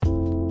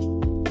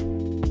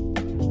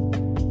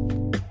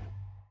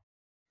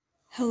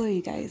Hello,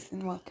 you guys,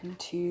 and welcome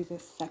to the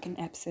second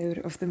episode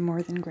of the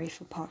More Than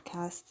Grateful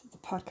podcast, the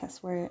podcast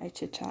where I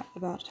chit chat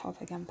about a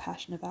topic I'm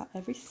passionate about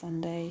every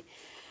Sunday.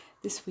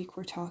 This week,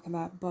 we're talking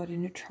about body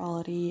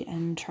neutrality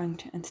and trying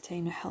to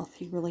entertain a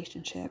healthy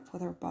relationship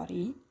with our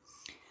body.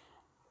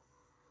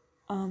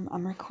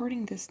 I'm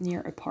recording this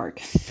near a park,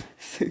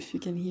 so if you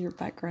can hear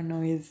background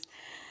noise,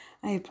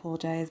 I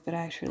apologize, but I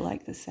actually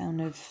like the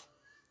sound of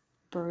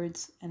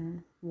birds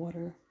and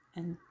water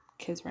and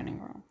kids running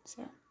around,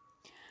 so.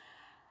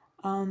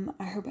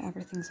 I hope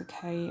everything's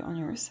okay on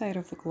your side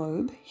of the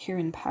globe. Here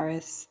in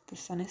Paris, the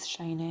sun is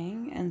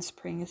shining and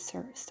spring is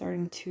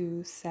starting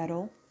to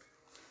settle,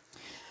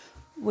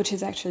 which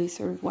is actually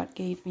sort of what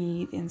gave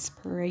me the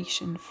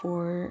inspiration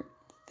for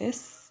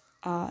this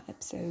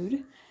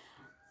episode.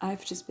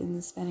 I've just been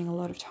spending a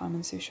lot of time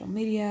on social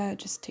media,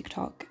 just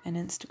TikTok and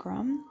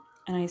Instagram,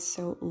 and I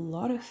saw a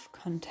lot of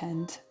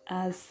content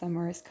as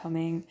summer is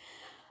coming,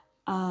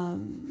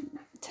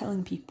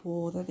 telling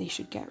people that they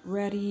should get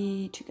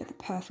ready to get the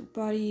perfect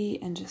body,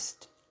 and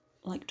just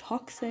like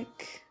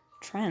toxic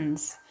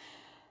trends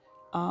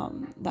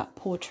that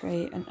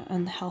portray an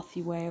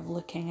unhealthy way of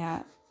looking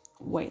at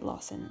weight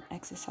loss and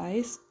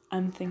exercise.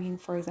 I'm thinking,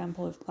 for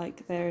example, if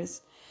like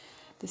there's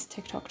this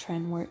TikTok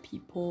trend where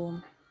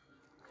people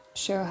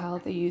show how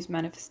they use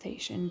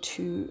manifestation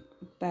to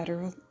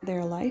better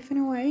their life in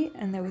a way,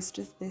 and there's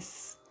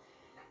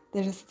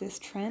this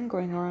trend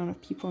going around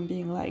of people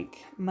being like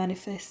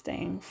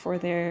manifesting for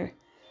their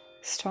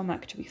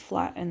stomach to be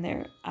flat and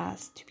their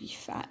ass to be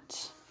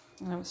fat.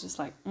 And I was just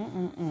like, no.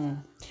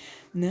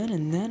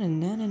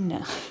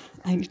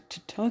 I need to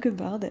talk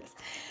about this.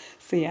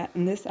 So yeah,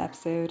 in this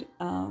episode,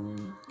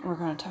 we're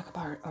going to talk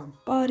about our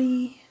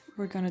body.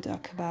 We're going to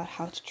talk about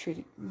how to treat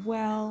it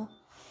well,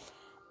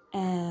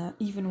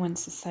 even when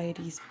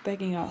society's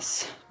begging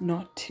us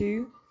not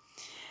to.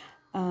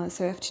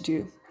 So I have to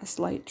do a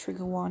slight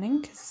trigger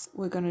warning because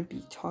we're going to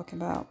be talking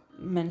about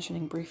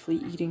mentioning briefly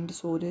eating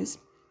disorders.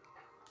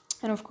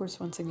 And of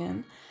course, once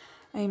again,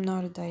 I am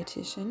not a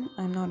dietitian.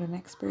 I'm not an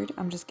expert.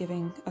 I'm just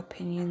giving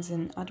opinions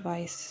and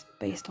advice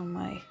based on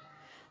my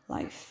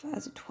life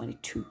as a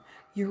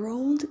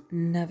 22-year-old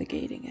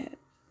navigating it.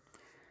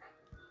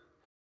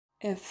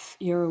 If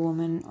you're a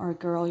woman or a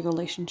girl, your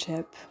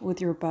relationship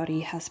with your body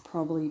has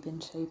probably been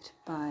shaped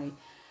by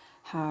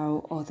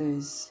how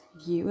others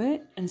view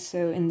it. And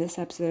so in this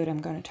episode,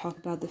 I'm going to talk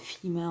about the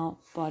female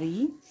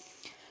body.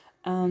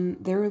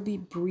 There will be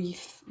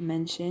brief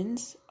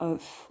mentions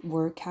of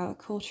workout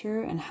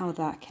culture and how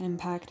that can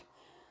impact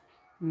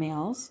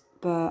males,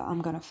 but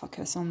I'm going to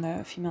focus on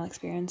the female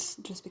experience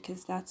just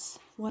because that's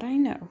what I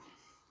know.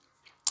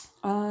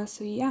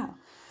 So yeah,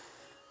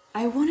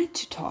 I wanted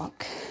to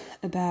talk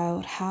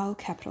about how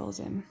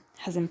capitalism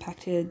has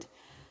impacted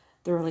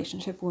the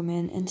relationship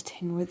women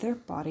entertain with their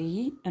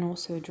body, and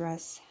also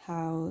address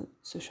how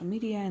social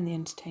media and the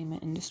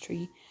entertainment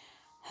industry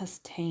has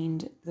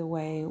tainted the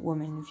way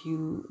women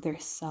view their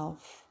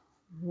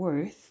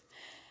self-worth.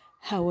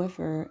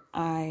 However,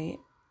 I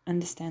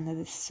understand that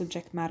this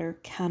subject matter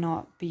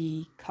cannot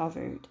be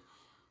covered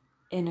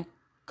in a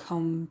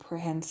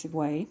comprehensive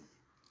way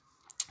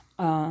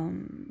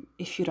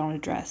if you don't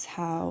address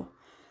how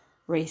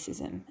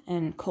racism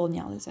and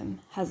colonialism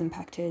has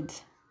impacted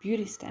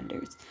beauty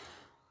standards.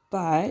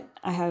 But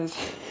I have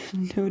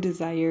no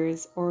desire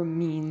or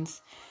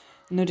means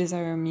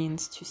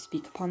to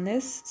speak upon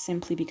this,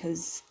 simply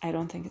because I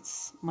don't think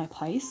it's my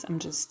place. I'm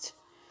just,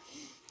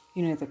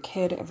 the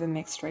kid of a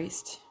mixed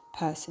race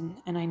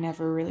person, and I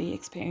never really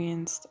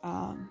experienced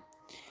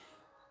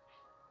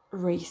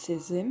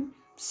racism.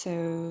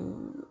 So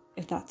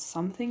if that's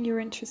something you're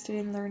interested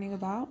in learning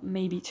about,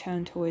 maybe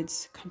turn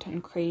towards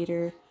content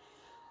creator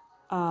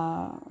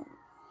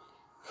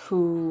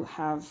who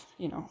have,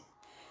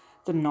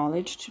 the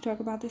knowledge to talk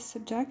about this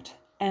subject.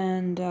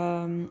 And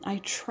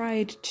I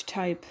tried to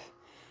type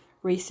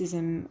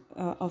racism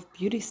of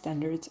beauty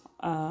standards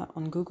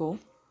on Google,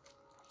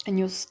 and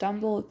you'll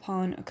stumble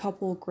upon a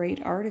couple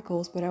great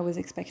articles, but I was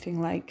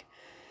expecting like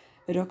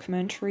a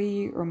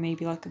documentary or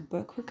maybe like a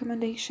book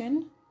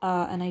recommendation,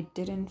 and I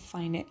didn't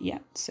find it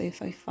yet. So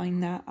if I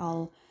find that,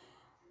 I'll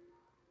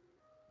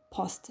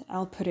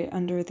put it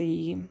under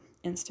the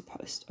Insta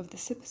post of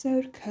this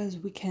episode, because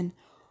we can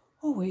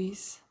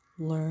always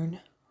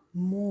learn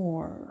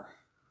more.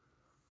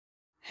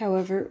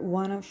 However,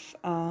 one of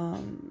a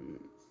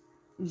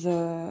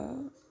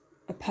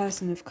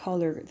person of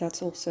color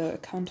that's also a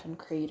content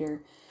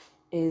creator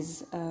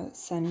is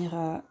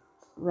Samira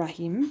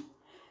Rahim,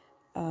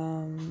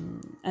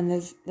 and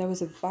there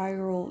was a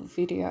viral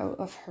video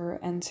of her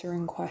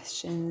answering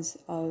questions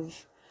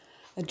of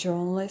a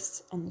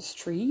journalist on the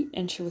street,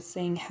 and she was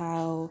saying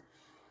how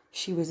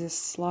she was a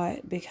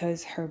slut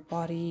because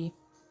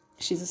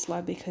she's a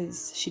slut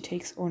because she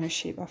takes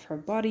ownership of her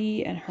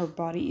body, and her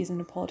body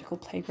isn't a political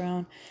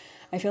playground.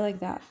 I feel like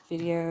that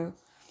video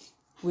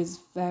was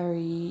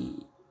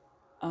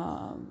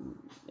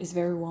is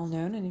very well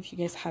known, and if you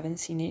guys haven't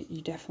seen it,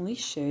 you definitely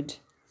should,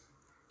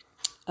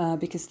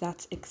 because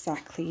that's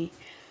exactly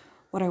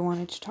what I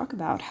wanted to talk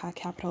about, how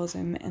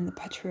capitalism and the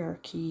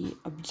patriarchy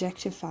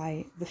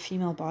objectify the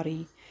female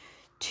body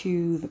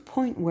to the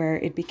point where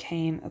it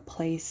became a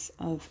place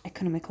of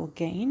economical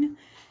gain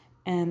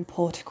and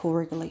political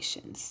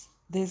regulations.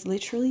 There's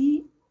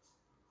literally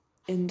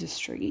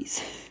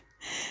industries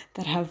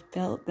that have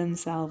built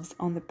themselves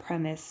on the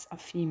premise of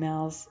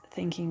females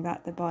thinking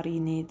that the body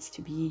needs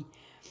to be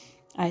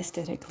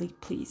aesthetically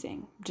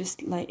pleasing.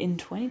 Just like in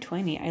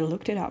 2020, I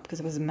looked it up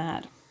because I was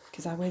mad,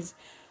 because I was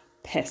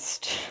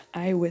pissed.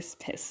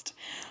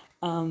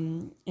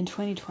 In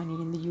 2020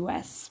 in the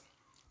US,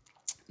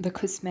 the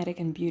cosmetic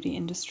and beauty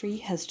industry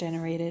has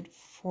generated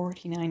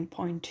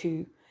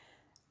 $49.2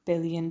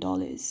 billion,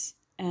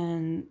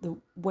 and the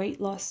weight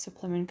loss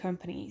supplement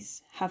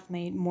companies have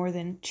made more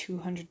than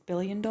 $200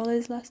 billion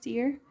last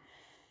year.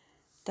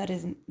 That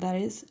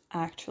is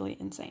actually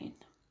insane.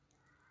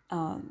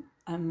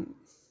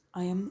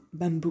 I am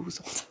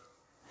bamboozled.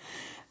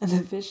 And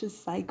the vicious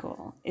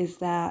cycle is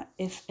that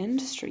if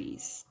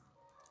industries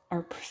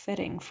are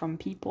profiting from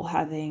people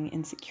having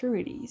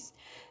insecurities,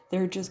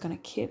 they're just going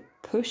to keep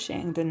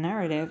pushing the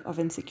narrative of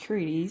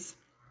insecurities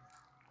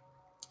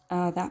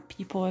that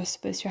people are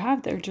supposed to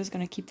have. They're just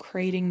going to keep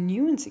creating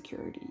new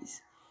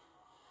insecurities.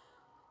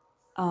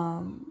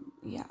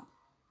 Yeah.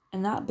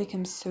 And that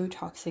becomes so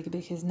toxic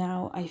because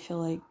now I feel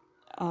like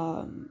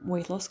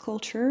weight loss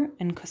culture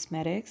and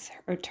cosmetics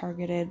are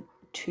targeted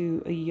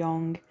to a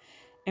young,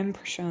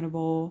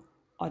 impressionable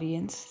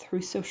audience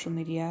through social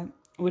media,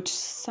 which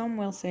some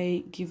will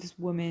say gives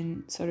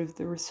women sort of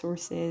the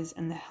resources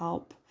and the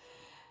help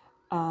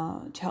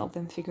to help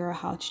them figure out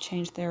how to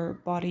change their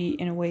body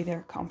in a way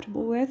they're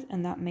comfortable with,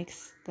 and that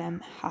makes them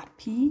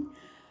happy.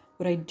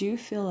 But I do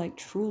feel like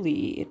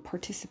truly it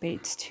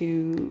participates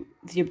to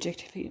the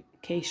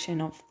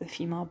objectification of the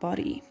female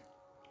body.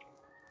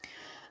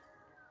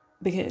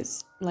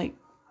 Because, like,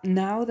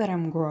 now that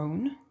I'm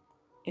grown,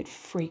 it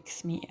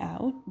freaks me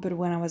out. But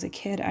when I was a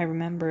kid, I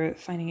remember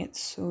finding it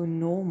so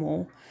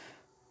normal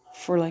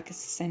for like a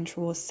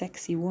sensual,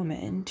 sexy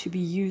woman to be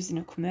used in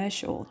a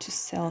commercial to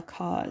sell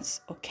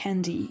cars or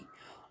candy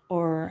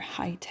or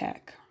high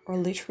tech or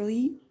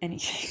literally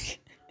anything.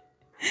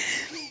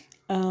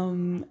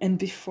 And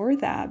before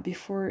that,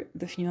 before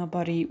the female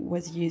body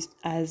was used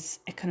as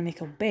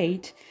economical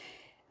bait,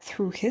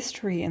 through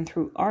history and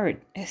through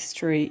art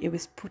history, it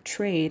was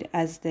portrayed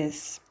as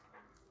this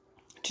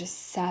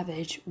just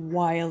savage,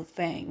 wild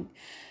thing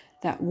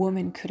that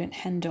women couldn't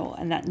handle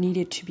and that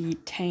needed to be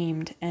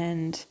tamed,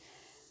 and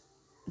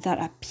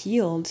that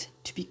appealed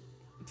to be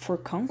for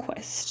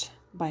conquest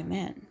by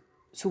men.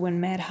 So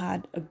when men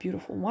had a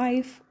beautiful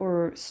wife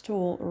or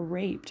stole or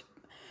raped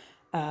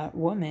a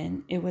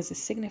woman, it was a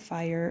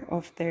signifier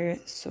of their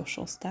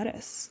social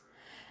status.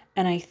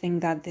 And I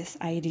think that this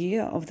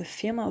idea of the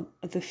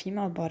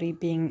female body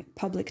being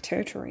public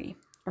territory,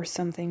 or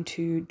something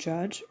to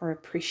judge or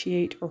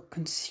appreciate or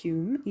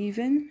consume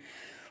even,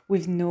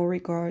 with no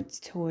regards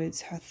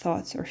towards her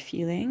thoughts or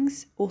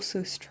feelings,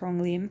 also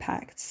strongly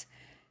impacts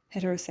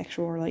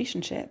heterosexual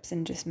relationships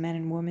and just men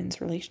and women's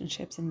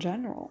relationships in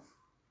general.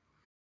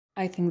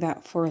 I think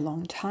that for a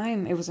long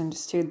time it was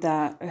understood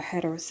that a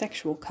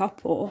heterosexual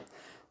couple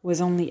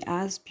was only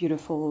as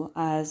beautiful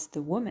as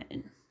the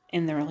woman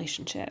in the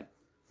relationship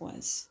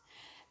was.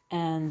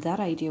 And that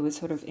idea was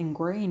sort of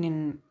ingrained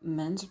in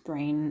men's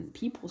brain,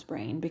 people's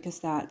brain, because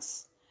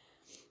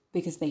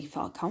they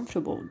felt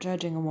comfortable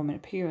judging a woman's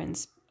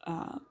appearance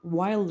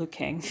while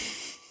looking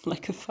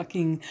like a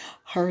fucking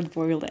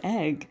hard-boiled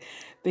egg,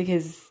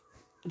 because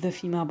the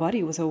female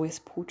body was always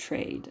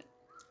portrayed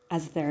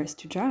as theirs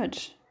to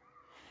judge.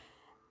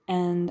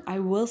 And I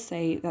will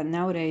say that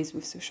nowadays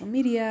with social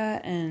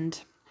media and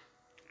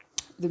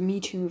the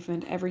Me Too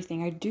movement,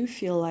 everything, I do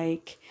feel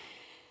like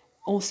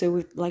also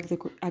with like the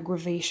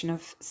aggravation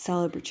of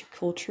celebrity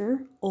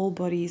culture, all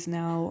bodies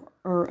now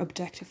are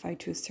objectified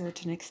to a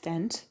certain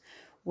extent,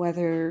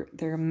 whether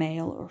they're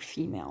male or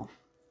female.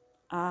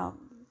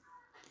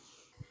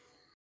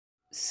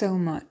 So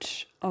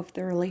much of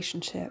the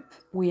relationship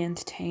we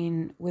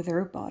entertain with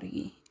our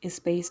body is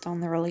based on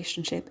the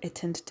relationship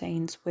it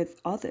entertains with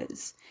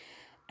others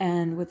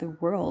and with the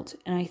world.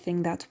 And I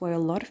think that's why a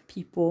lot of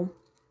people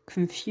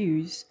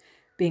confuse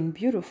being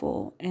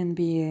beautiful and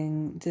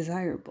being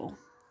desirable.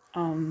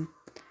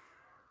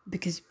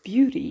 Because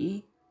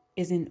beauty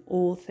is in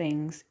all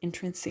things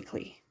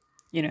intrinsically.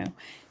 You know,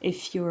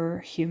 if you're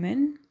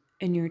human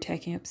and you're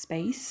taking up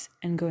space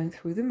and going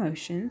through the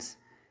motions,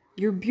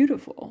 you're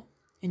beautiful.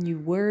 And you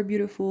were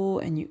beautiful,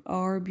 and you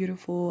are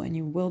beautiful, and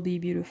you will be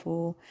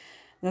beautiful.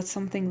 That's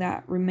something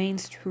that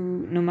remains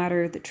true no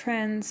matter the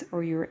trends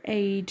or your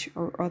age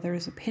or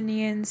others'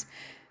 opinions,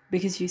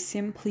 because you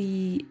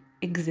simply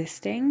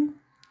existing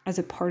as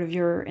a part of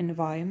your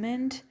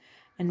environment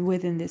and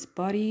within this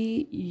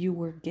body you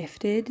were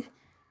gifted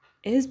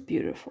is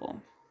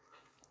beautiful.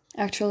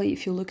 Actually,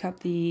 if you look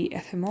up the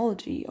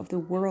etymology of the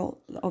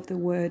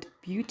word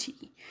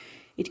beauty,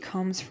 it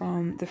comes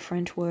from the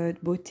French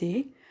word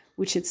beauté,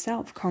 which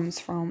itself comes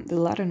from the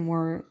Latin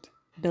word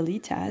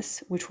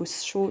bellitas, which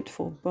was short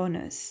for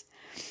bonus.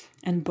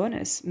 And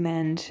bonus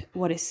meant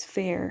what is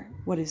fair,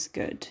 what is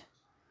good.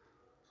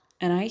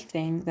 And I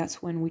think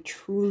that's when we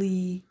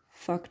truly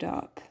fucked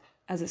up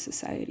as a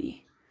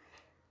society.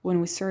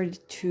 When we started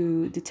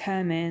to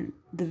determine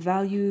the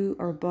value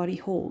our body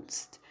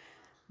holds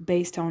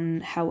based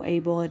on how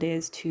able it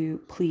is to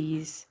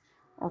please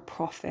or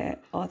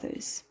profit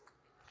others.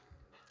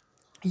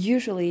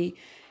 Usually,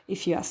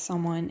 if you ask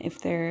someone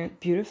if they're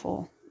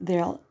beautiful,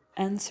 they'll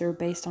answer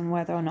based on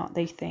whether or not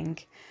they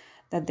think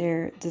that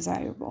they're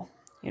desirable.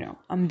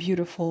 I'm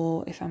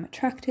beautiful if I'm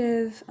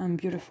attractive, I'm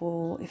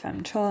beautiful if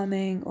I'm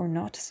charming or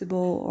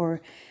noticeable, or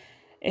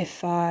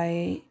if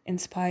I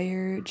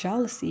inspire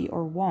jealousy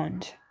or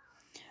want.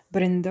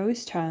 But in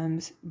those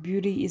terms,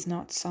 beauty is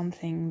not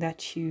something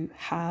that you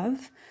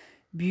have.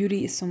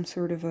 Beauty is some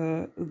sort of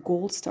a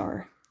gold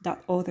star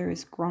that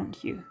others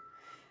grant you.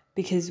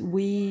 Because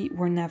we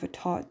were never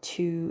taught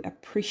to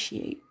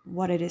appreciate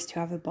what it is to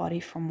have a body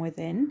from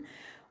within.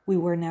 We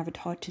were never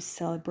taught to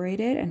celebrate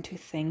it and to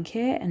thank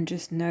it and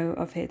just know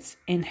of its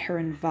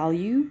inherent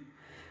value.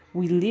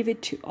 We leave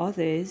it to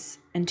others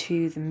and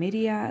to the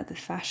media, the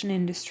fashion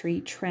industry,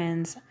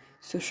 trends,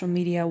 social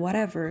media,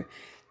 whatever,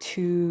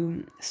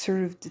 to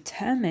sort of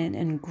determine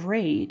and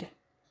grade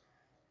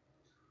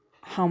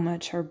how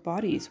much our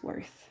body is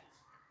worth.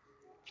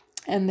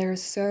 And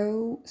there's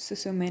so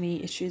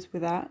many issues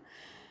with that,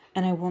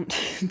 and I won't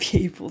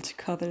be able to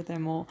cover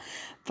them all.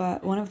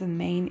 But one of the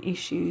main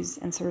issues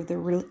and sort of the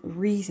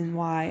reason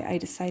why I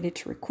decided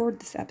to record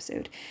this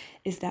episode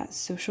is that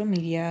social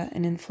media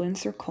and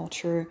influencer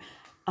culture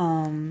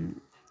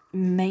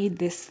made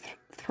this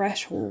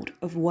threshold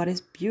of what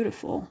is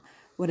beautiful,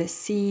 what is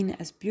seen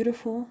as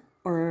beautiful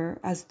or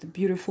as the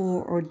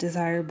beautiful or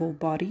desirable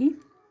body,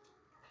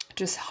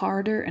 just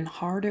harder and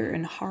harder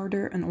and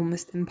harder and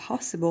almost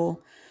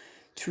impossible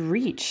to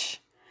reach.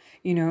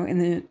 In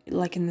the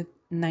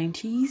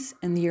 90s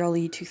and the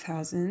early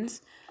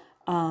 2000s,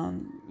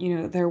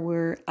 there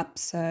were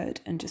absurd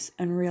and just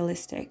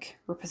unrealistic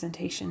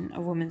representation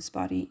of women's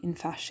body in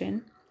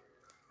fashion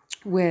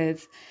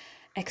with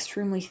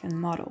extremely thin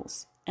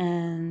models.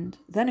 And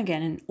then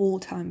again, in all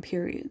time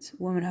periods,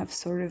 women have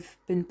sort of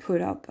been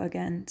put up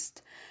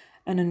against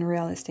an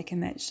unrealistic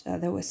image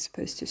that they were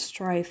supposed to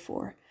strive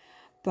for.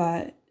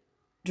 But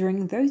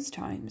during those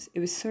times, it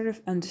was sort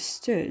of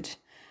understood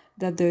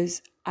that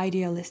those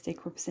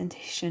idealistic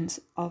representations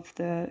of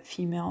the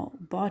female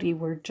body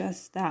were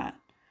just that,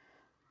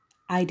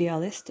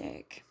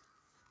 idealistic.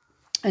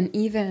 And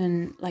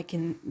even like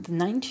in the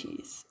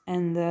 90s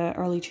and the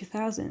early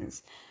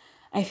 2000s,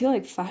 I feel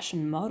like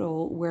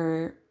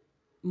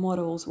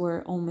models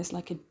were almost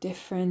like a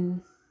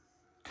different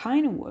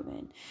kind of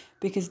woman,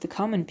 because the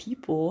common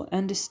people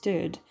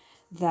understood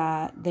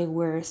that they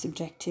were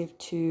subjective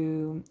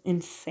to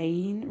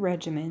insane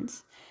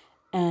regimens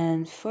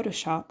and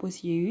Photoshop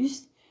was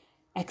used,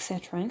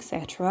 etc.,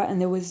 etc.,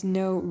 and there was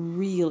no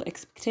real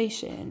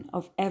expectation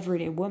of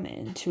everyday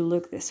women to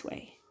look this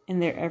way in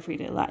their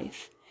everyday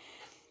life.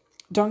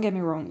 Don't get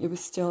me wrong, it was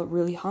still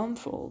really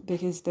harmful,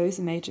 because those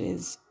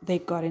images, they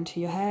got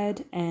into your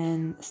head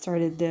and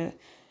started the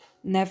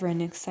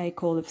never-ending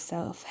cycle of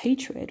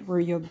self-hatred where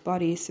your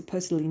body is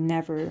supposedly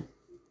never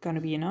gonna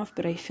be enough.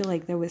 But I feel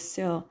like there was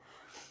still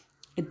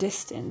a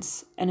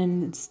distance and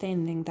an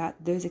understanding that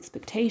those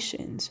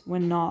expectations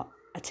were not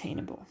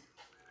attainable.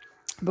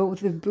 But with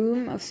the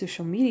boom of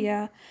social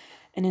media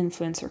and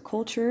influencer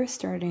culture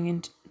starting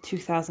in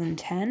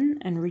 2010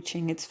 and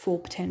reaching its full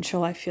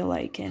potential, I feel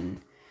like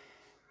in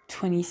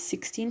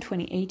 2016,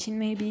 2018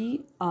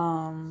 maybe,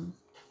 I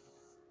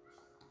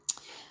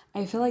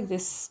feel like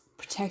this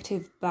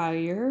protective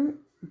barrier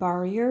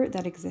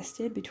that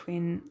existed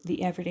between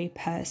the everyday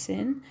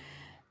person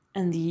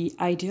and the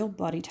ideal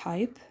body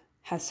type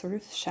has sort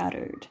of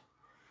shattered.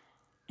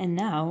 And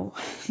now,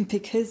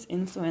 because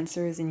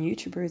influencers and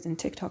YouTubers and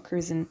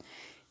TikTokers and,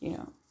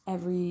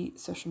 every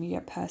social media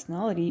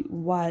personality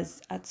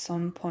was at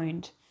some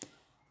point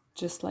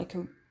just like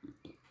a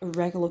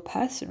regular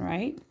person,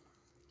 right?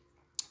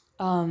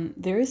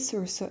 There is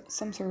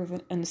some sort of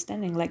an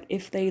understanding, like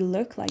if they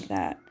look like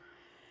that,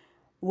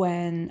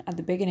 when at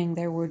the beginning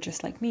they were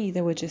just like me,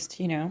 they were just,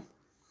 a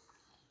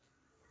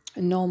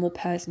normal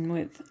person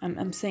with,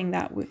 I'm saying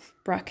that with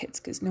brackets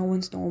because no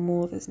one's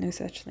normal, there's no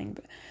such thing,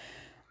 but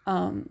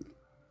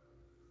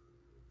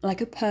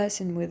like a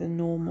person with a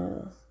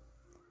normal,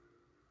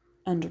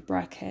 under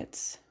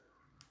brackets,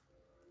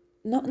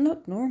 not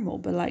normal,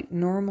 but like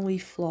normally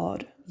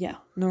flawed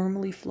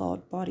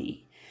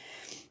body.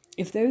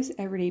 If those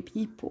everyday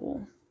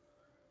people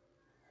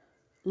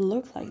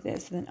look like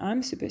this, then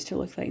I'm supposed to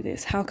look like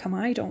this. How come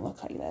I don't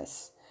look like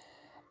this?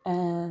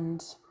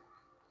 And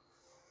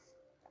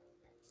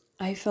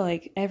I feel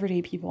like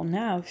everyday people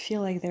now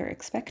feel like they're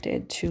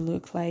expected to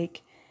look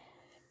like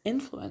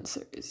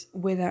influencers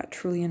without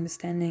truly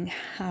understanding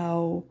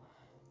how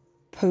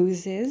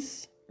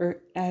poses are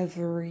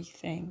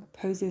everything.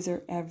 Poses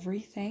are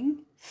everything.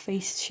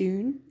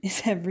 Facetune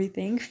is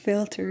everything.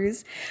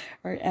 Filters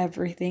are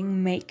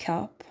everything.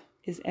 Makeup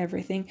is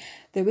everything.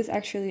 There was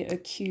actually a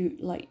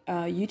cute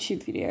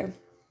YouTube video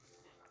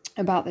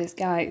about this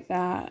guy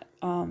that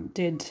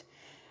did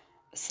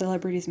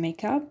celebrities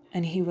makeup,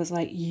 and he was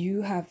like,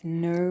 you have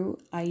no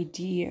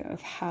idea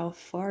of how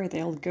far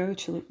they'll go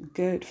to look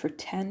good for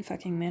 10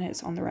 fucking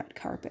minutes on the red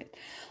carpet.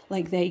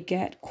 Like, they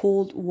get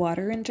cold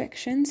water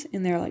injections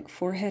in their like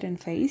forehead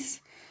and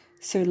face,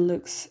 so it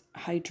looks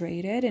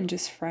hydrated and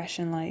just fresh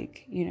and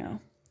like, you know.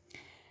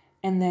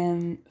 And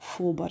then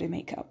full body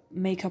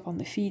makeup on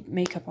the feet,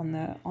 makeup on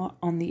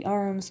the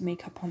arms,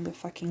 makeup on the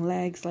fucking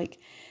legs. Like,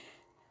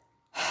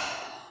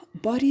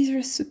 bodies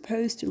are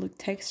supposed to look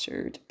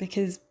textured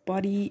because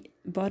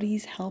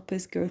bodies help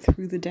us go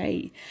through the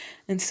day,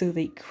 and so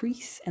they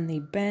crease and they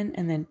bend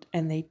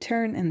and they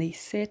turn and they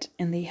sit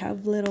and they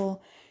have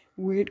little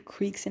weird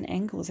creaks and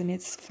angles, and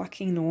it's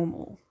fucking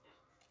normal.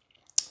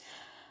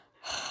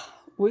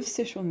 With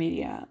social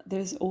media,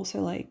 there's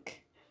also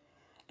like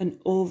an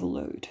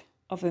overload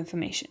of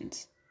information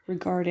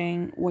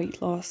regarding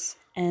weight loss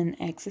and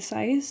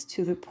exercise,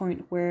 to the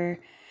point where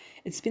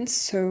it's been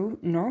so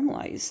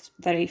normalized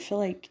that I feel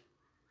like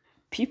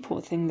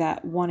people think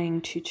that wanting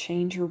to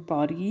change your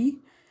body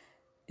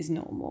is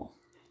normal.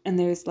 And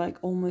there's like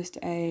almost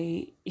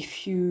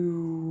if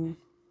you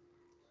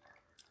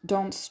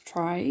don't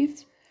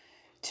strive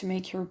to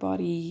make your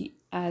body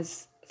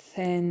as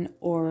thin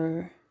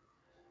or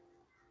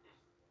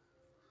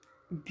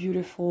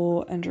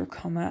beautiful under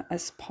comma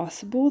as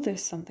possible,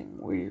 there's something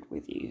weird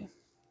with you.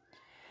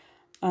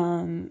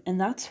 And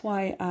that's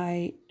why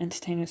I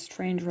entertain a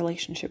strange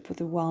relationship with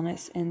the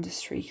wellness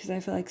industry, because I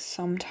feel like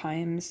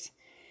sometimes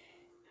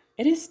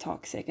it is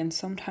toxic and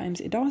sometimes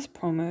it does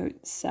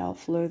promote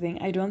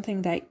self-loathing. I don't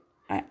think that,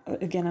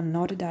 I'm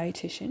not a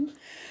dietitian,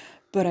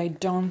 but I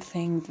don't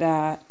think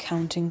that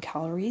counting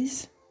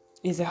calories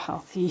is a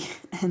healthy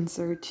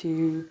answer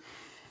to,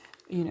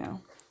 you know,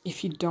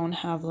 if you don't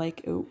have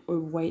like a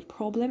weight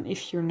problem,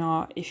 if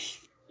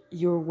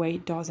your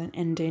weight doesn't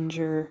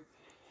endanger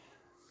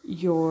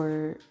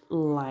your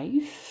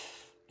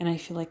life. And I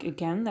feel like,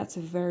 again, that's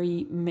a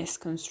very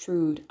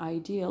misconstrued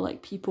idea.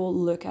 Like, people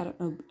look at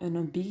an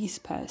obese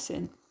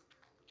person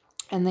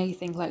and they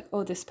think like,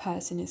 oh, this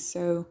person is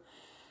so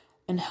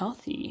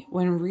unhealthy,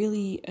 when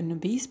really an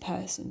obese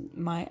person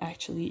might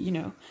actually, you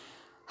know,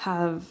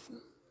 have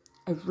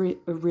a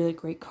really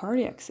great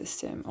cardiac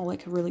system, or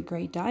like a really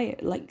great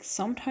diet. Like,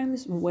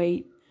 sometimes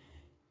weight,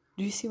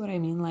 do you see what I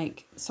mean?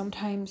 Like,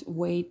 sometimes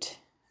weight,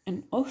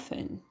 and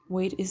often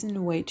weight isn't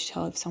a way to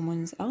tell if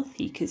someone's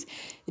healthy, because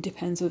it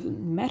depends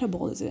on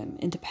metabolism.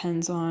 It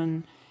depends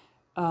on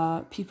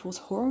people's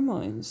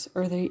hormones.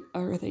 Are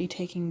they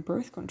taking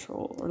birth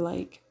control, or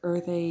like, are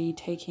they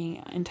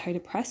taking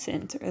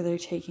antidepressants? Are they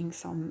taking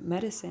some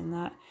medicine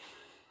that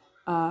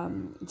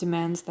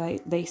demands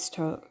that they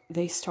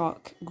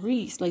stock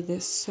grease? Like,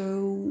 there's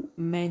so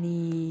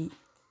many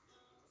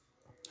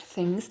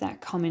things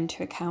that come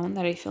into account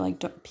that I feel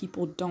like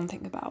people don't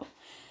think about.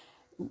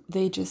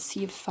 They just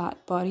see a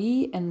fat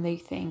body and they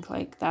think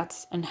like,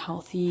 that's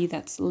unhealthy,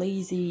 that's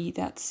lazy,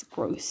 that's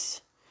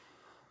gross.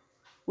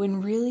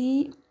 When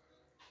really,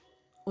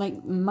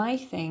 like, my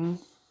thing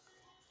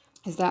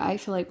is that I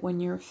feel like when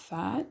you're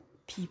fat,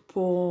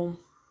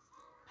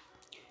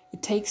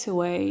 it takes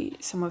away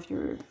some of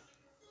your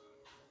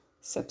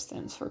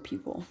substance for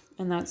people,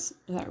 and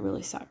that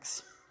really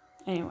sucks.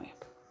 Anyway,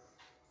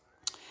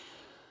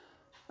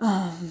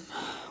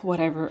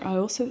 whatever. I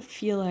also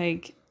feel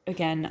like,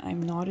 again,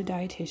 I'm not a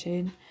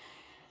dietitian,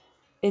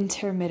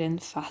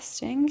 intermittent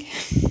fasting.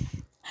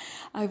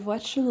 I've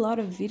watched a lot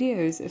of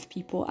videos of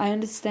people. I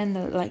understand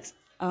that, like,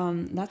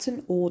 that's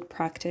an old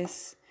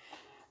practice.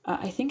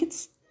 I think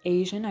it's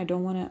Asian. I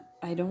don't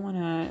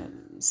wanna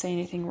say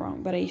anything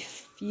wrong, but I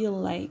feel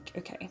like,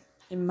 okay,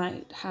 it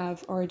might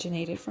have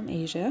originated from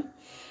Asia,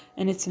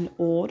 and it's an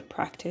old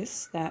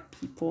practice that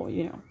people,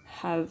 you know,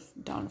 have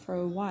done for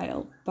a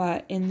while.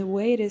 But in the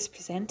way it is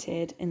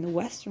presented in the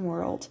Western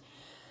world,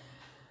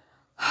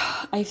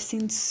 I've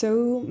seen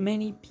so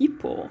many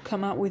people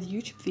come out with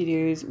YouTube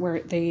videos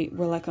where they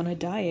were like on a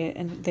diet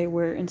and they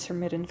were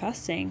intermittent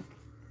fasting,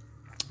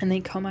 and they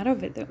come out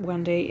of it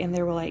one day and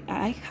they were like,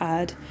 I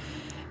had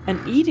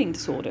an eating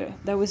disorder.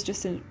 That was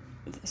just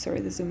sorry,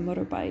 there's a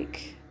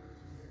motorbike.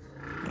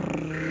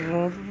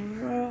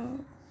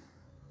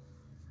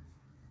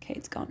 Okay,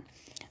 it's gone.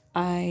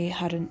 I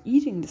had an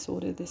eating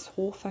disorder this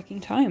whole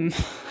fucking time.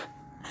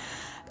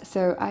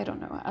 So I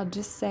don't know. I'll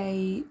just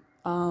say,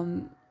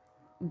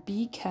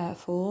 be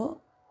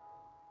careful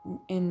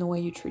in the way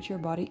you treat your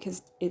body,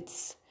 because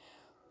it's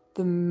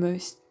the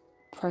most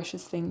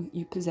precious thing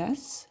you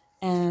possess,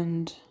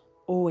 and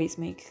always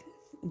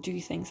do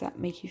things that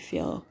make you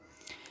feel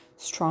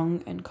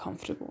strong and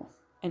comfortable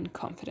and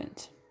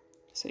confident.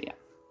 So yeah.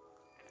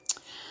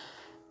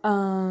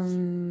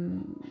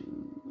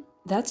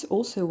 That's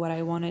also what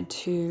I wanted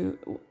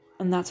to,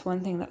 and that's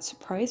one thing that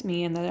surprised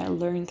me and that I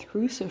learned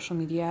through social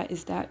media,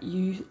 is that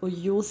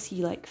you'll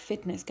see like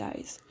fitness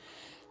guys,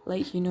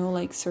 like, you know,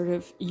 like sort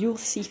of, you'll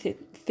see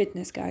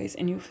fitness guys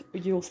and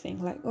you'll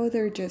think like, oh,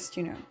 they're just,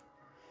 you know,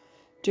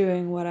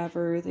 doing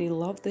whatever. They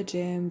love the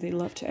gym, they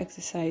love to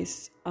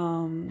exercise,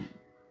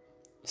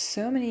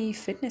 so many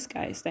fitness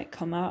guys that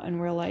come out and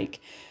were like,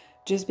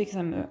 just because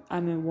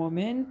I'm a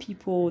woman,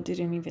 people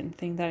didn't even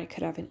think that I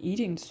could have an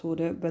eating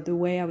disorder, but the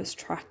way I was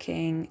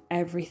tracking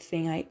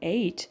everything I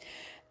ate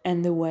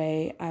and the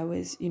way I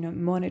was,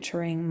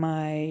 monitoring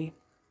my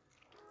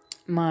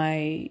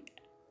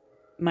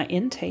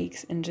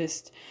intakes and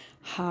just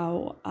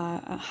how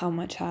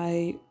much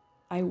I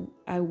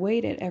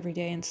weighed it every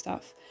day and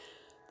stuff,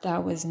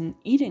 that was an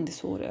eating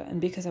disorder. And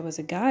because I was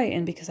a guy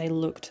and because I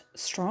looked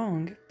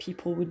strong,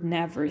 people would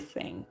never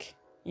think,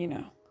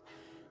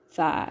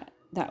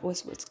 that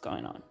was what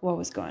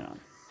was going on.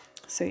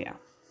 So yeah,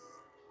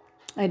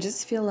 I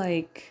just feel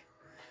like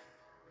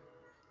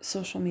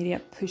social media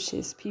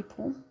pushes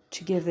people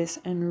to give this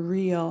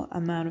unreal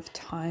amount of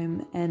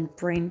time and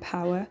brain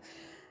power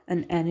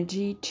and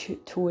energy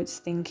towards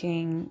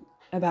thinking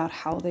about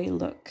how they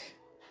look.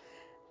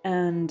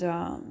 And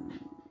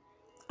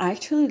I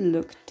actually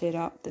looked it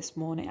up this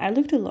morning. I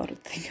looked a lot of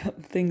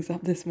things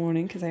up this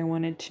morning because I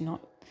wanted to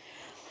not,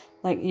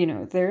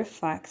 there are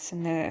facts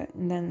and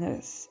then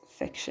there's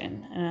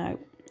fiction. And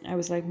I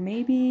was like,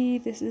 maybe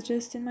this is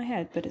just in my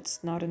head, but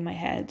it's not in my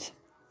head.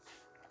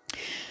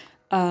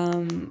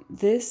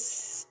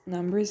 This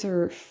numbers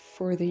are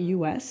for the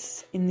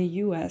US. In the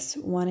US,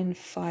 1 in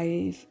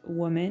 5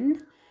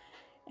 women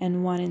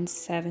and 1 in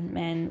 7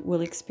 men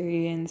will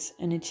experience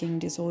an eating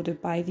disorder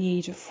by the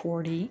age of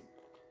 40.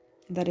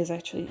 That is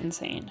actually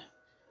insane.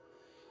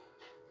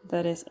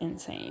 That is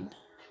insane.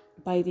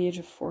 By the age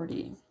of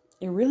 40.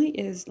 It really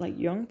is like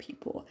young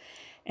people.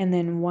 And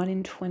then 1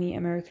 in 20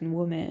 American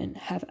women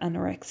have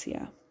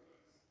anorexia.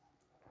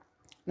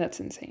 That's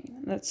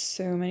insane. That's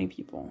so many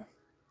people.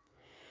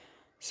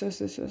 So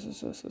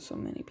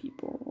many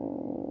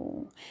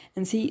people.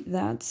 And see,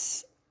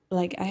 that's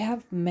like, I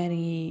have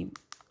many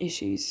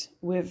issues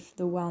with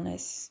the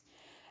wellness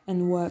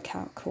and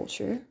workout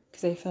culture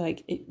because I feel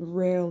like it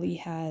rarely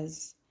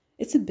has,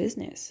 it's a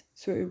business,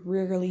 so it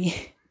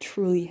rarely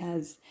truly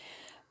has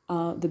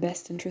the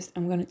best interest.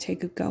 I'm gonna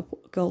take a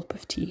gulp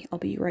of tea. I'll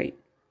be right.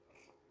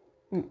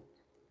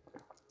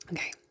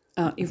 Okay.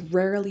 It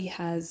rarely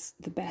has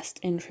the best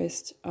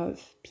interest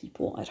of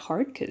people at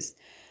heart because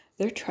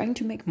they're trying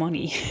to make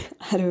money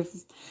out of,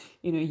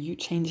 you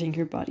changing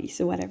your body.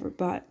 So whatever.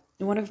 But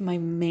one of my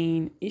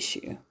main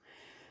issue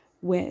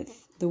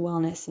with the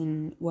wellness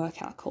and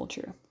workout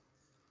culture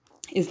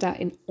is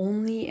that it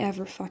only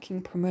ever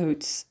fucking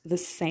promotes the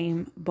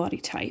same body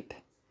type.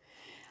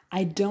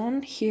 I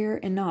don't hear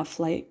enough,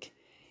 like,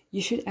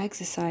 you should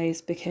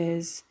exercise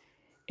because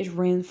it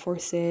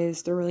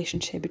reinforces the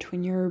relationship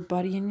between your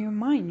body and your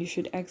mind. You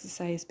should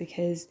exercise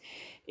because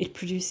it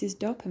produces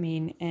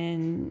dopamine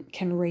and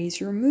can raise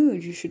your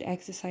mood. You should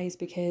exercise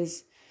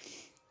because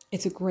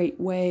it's a great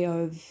way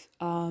of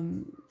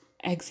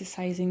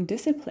exercising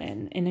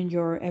discipline in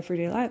your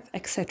everyday life,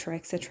 etc.,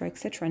 etc.,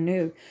 etc.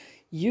 No,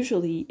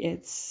 usually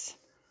it's,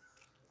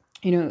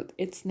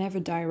 it's never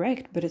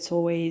direct, but it's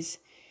always,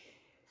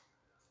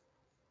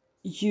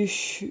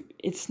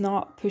 it's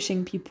not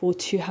pushing people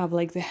to have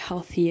like the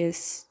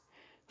healthiest,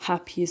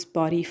 happiest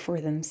body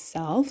for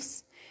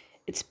themselves.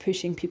 It's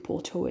pushing people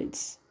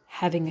towards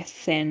having a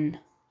thin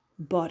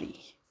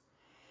body.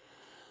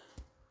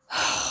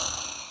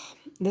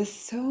 There's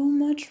so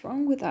much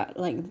wrong with that.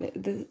 Like,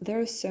 there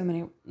are so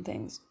many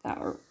things that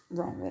are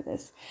wrong with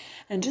this.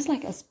 And just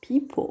like as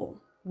people,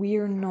 we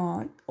are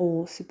not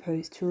all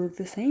supposed to look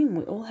the same.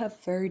 We all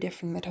have very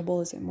different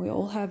metabolism. We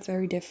all have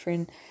very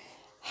different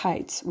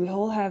heights. We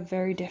all have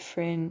very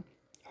different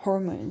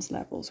hormones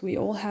levels. We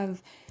all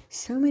have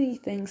so many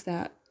things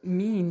that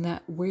mean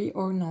that we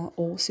are not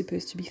all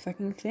supposed to be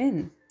fucking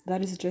thin.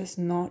 That is just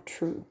not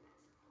true.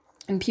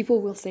 And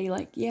people will say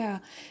like, yeah,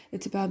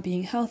 it's about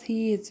being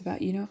healthy. It's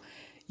about,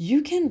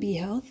 you can be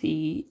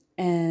healthy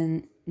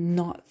and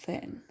not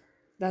thin.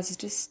 That's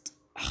just,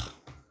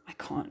 I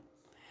can't.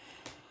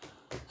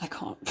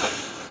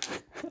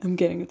 I'm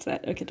getting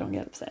upset. Okay, don't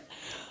get upset.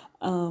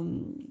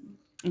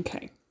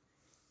 Okay.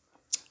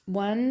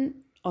 One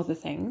other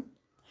thing,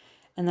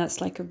 and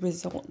that's like a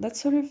result.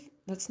 That's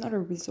not a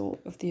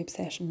result of the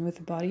obsession with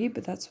the body,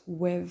 but that's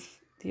with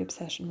the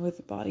obsession with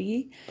the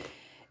body,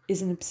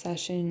 is an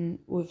obsession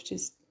with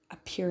just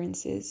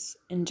appearances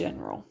in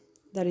general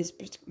that is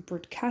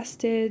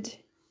broadcasted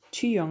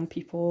to young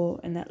people,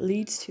 and that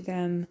leads to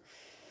them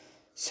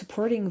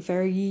supporting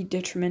very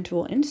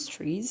detrimental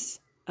industries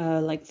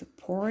like the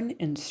porn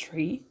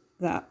industry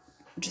that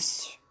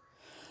just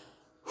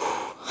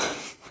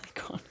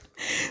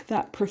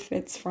that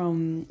profits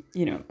from,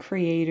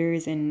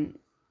 creators, and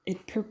it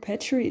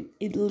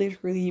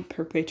literally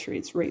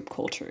perpetuates rape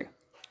culture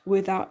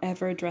without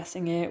ever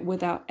addressing it,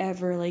 without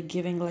ever like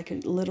giving like a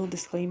little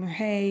disclaimer.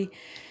 Hey,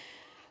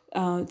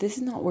 this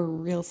is not what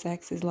real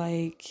sex is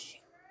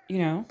like,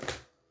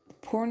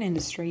 porn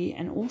industry,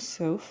 and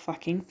also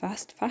fucking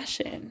fast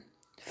fashion,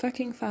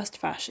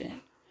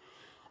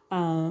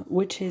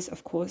 which is,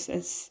 of course,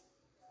 as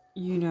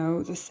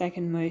the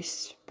second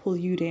most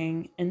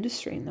polluting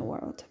industry in the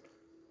world.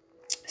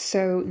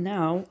 So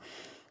now,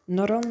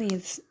 not only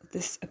is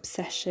this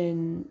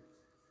obsession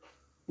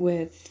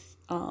with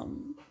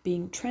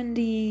being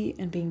trendy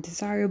and being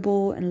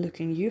desirable and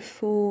looking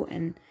youthful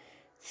and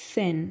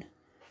thin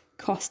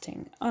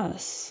costing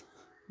us,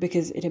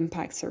 because it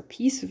impacts our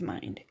peace of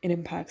mind, it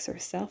impacts our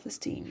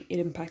self-esteem, it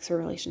impacts our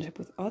relationship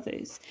with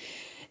others.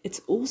 It's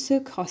also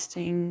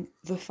costing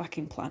the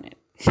fucking planet.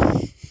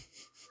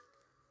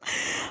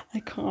 I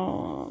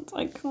can't.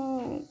 I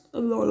can't.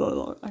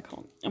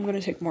 I'm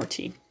gonna take more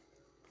tea.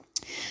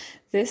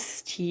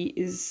 This tea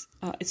is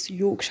it's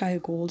Yorkshire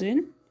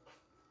Golden.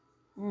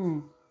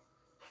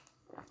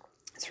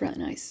 It's really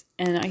nice.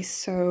 And I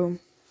saw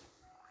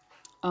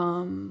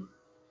how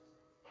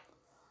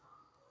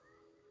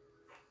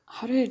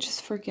did I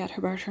just forget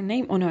about her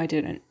name? Oh no, I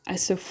didn't. I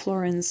saw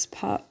Florence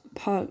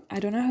I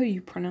don't know how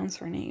you pronounce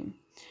her name.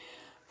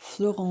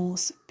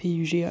 Florence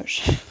Pugh.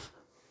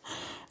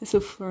 I saw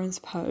Florence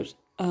Pugh.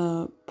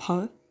 I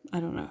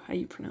don't know how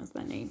you pronounce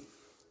that name.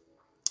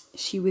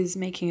 She was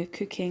making a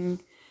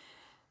cooking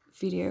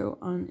video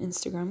on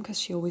Instagram, because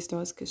she always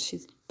does, because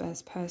she's the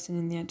best person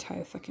in the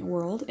entire fucking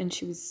world. And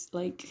she was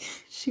like,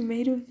 she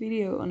made a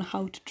video on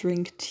how to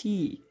drink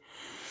tea.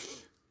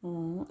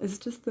 Oh, it's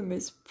just the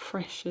most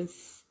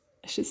precious.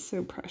 She's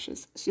so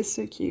precious. She's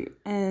so cute.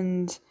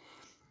 And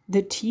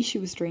the tea she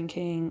was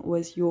drinking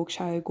was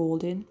Yorkshire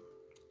Golden.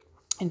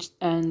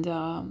 And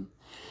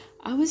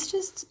I was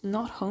just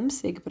not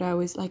homesick, but I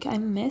was like, I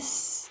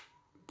miss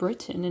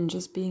Britain, and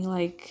just being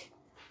like,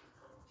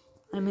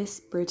 I miss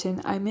Britain,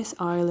 I miss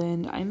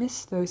Ireland, I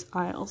miss those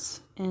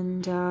isles.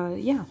 And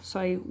yeah, so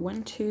I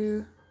went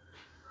to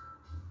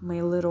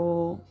my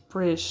little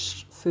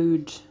British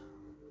food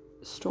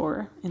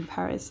store in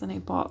Paris and I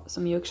bought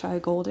some Yorkshire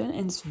Golden,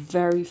 and it's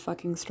very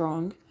fucking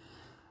strong,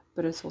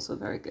 but it's also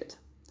very good.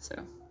 So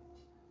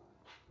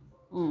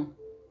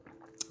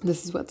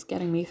this is what's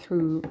getting me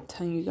through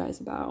telling you guys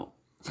about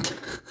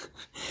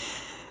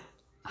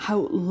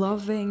how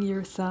loving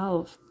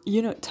yourself,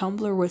 you know,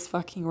 Tumblr was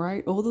fucking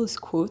right. All those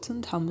quotes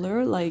on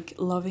Tumblr, like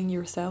loving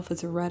yourself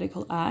is a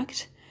radical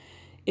act.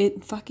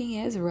 It fucking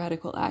is a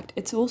radical act.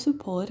 It's also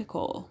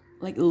political.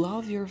 Like,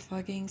 love your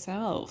fucking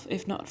self.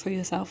 If not for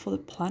yourself, for the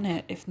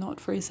planet. If not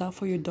for yourself,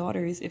 for your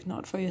daughters. If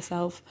not for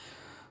yourself,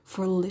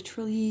 for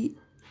literally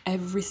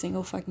every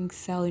single fucking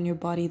cell in your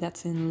body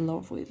that's in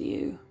love with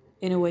you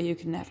in a way you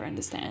can never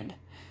understand,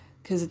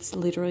 because it's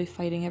literally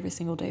fighting every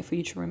single day for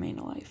you to remain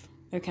alive.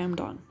 Okay, I'm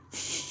done.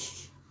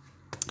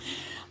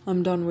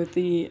 I'm done with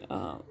the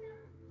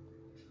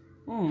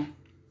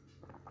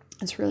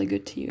it's really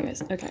good to you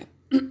guys. Okay.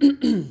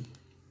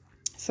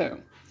 So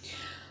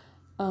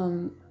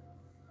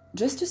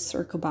just to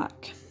circle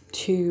back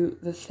to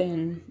the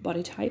thin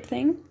body type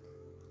thing,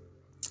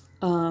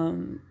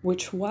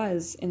 which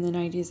was in the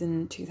 90s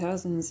and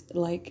 2000s,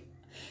 like,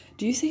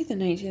 do you say the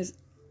 90s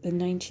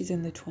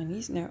and the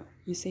 20s? No,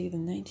 you say the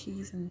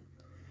 90s and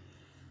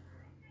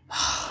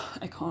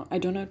I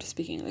don't know how to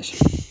speak English.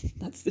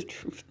 That's the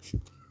truth.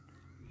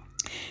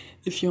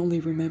 If you only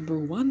remember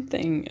one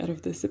thing out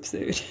of this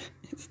episode,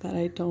 it's that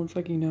I don't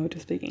fucking know how to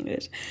speak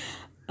English.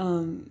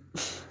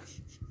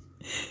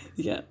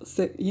 Yeah,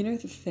 so you know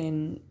the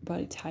thin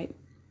body type,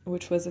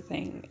 which was a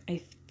thing,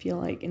 I feel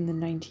like, in the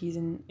 90s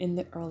and in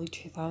the early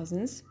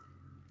 2000s.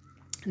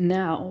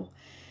 Now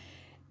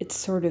it's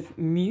sort of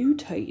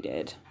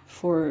mutated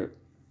for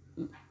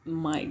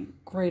my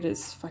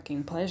greatest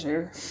fucking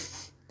pleasure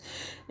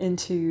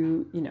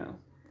into, you know,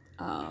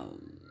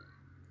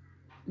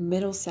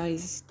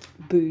 middle-sized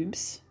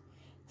boobs,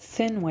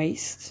 thin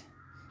waist,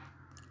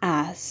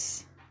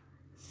 ass,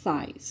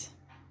 thighs,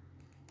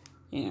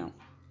 you know.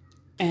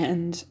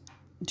 And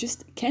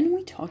just, can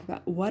we talk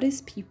about what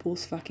is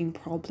people's fucking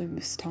problem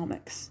with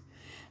stomachs?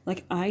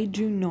 Like, I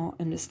do not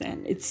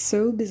understand. It's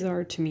so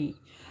bizarre to me.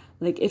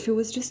 Like, if it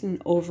was just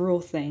an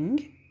overall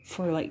thing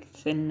for, like,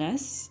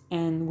 thinness,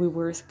 and we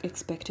were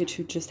expected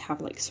to just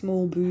have, like,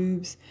 small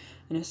boobs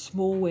and a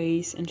small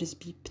waist and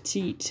just be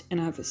petite and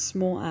have a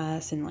small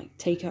ass and, like,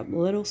 take up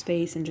little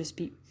space and just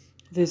be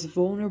those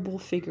vulnerable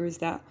figures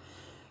that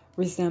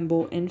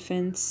resemble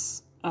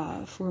infants,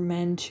 for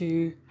men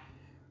to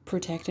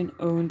protect and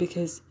own,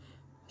 because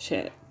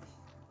shit.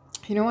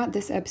 You know what?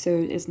 This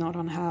episode is not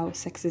on how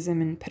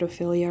sexism and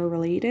pedophilia are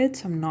related,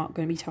 so I'm not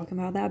going to be talking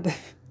about that,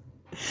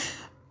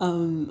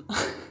 but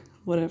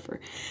whatever.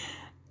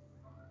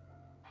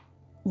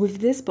 With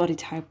this body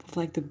type, with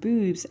like the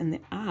boobs and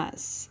the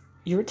ass,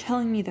 you're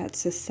telling me that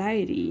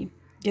society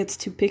gets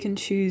to pick and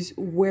choose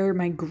where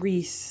my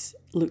grease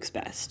looks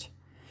best.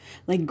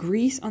 Like,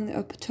 grease on the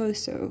upper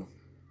torso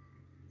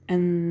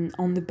and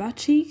on the butt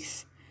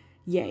cheeks,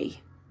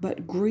 yay.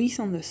 But grease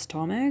on the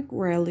stomach,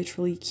 where I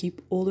literally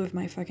keep all of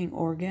my fucking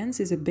organs,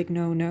 is a big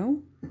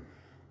no-no.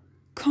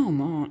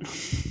 Come on.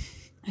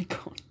 I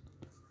can't.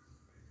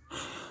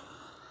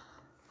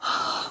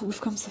 We've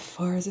come so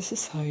far as a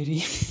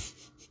society.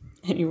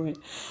 Anyway.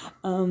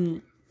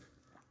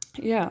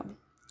 Yeah.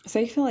 So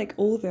I feel like,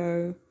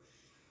 although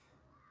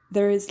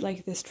there is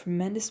like this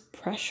tremendous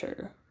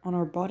pressure on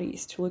our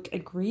bodies to look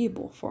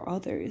agreeable for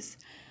others,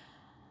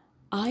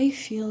 I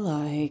feel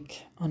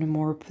like, on a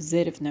more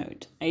positive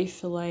note, I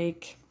feel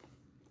like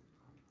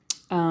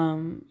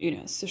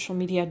Social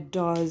media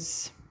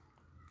does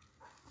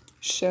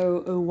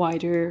show a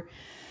wider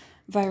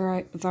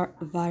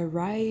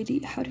variety.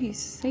 How do you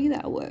say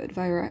that word?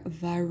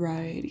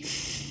 Variety.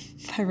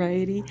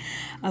 Variety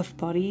of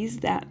bodies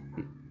that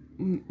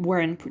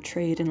weren't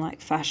portrayed in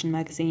like fashion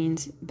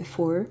magazines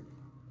before.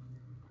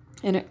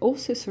 And it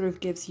also sort of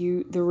gives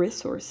you the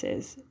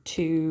resources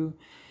to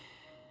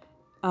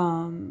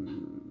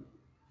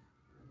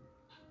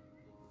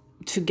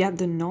get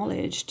the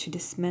knowledge to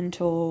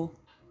dismantle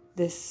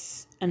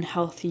this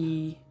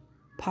unhealthy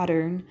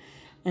pattern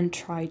and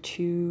try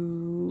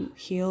to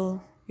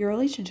heal your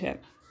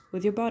relationship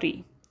with your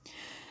body.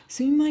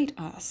 So you might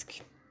ask,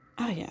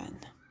 Ariane,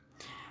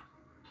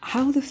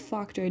 how the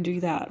fuck do I do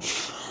that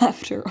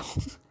after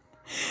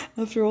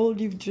all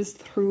you've just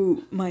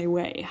threw my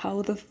way?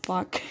 How the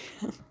fuck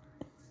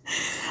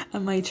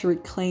am I to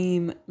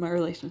reclaim my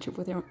relationship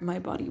with my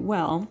body?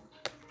 Well,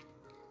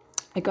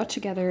 I got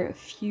together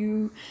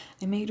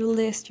I made a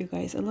list, you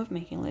guys. I love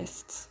making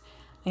lists.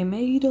 I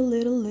made a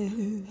little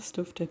list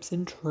of tips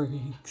and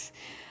tricks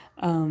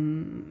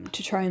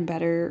to try and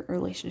better a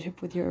relationship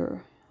with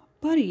your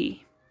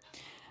body.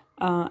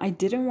 I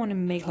didn't want to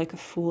make like a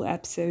full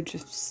episode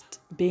just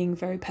being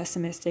very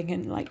pessimistic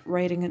and like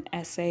writing an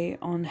essay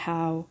on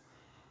how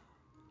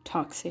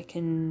toxic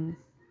and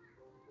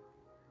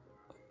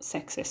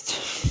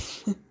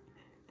sexist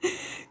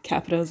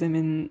capitalism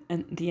and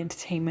the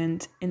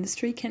entertainment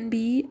industry can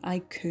be. I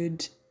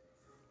could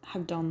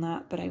have done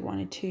that, but I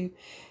wanted to,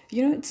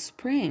 it's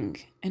spring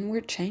and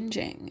we're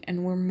changing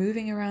and we're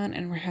moving around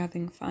and we're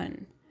having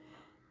fun,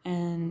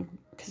 and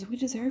because we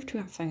deserve to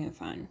have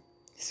fun.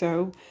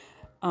 So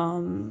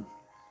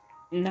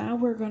now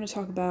we're going to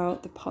talk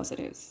about the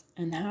positives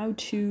and how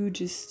to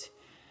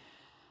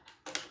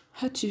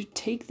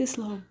take this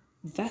little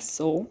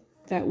vessel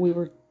that we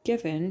were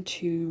given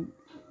to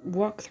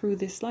walk through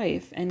this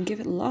life and give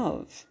it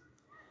love.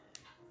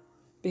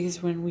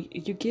 Because when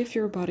you give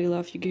your body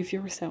love, you give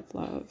yourself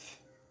love.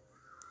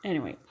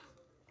 Anyway,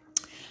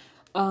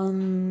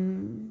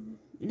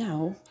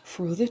 now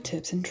for the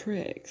tips and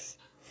tricks.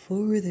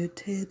 I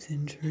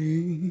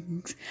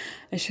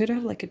should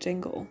have like a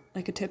jingle,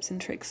 like a tips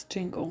and tricks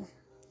jingle.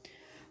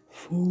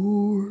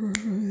 For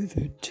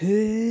the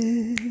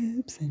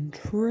tips and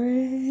tricks.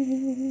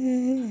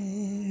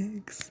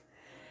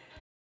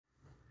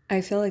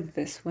 I feel like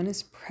this one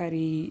is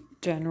pretty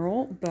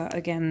general, but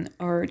again,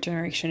 our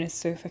generation is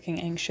so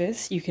fucking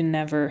anxious, you can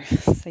never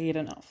say it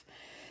enough.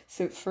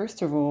 So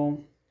first of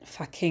all,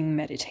 fucking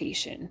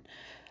meditation.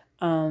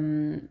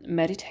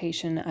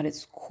 Meditation at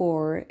its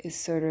core is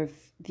sort of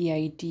the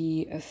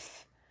idea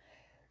of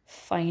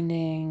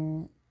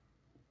finding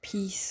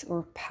peace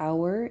or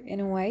power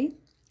in a way,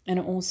 and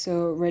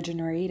also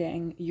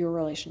regenerating your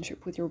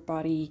relationship with your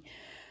body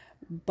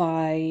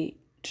by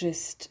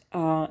just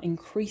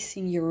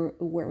increasing your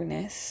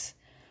awareness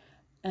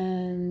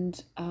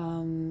and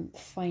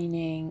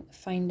finding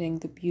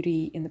the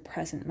beauty in the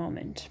present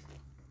moment.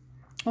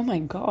 Oh my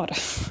god.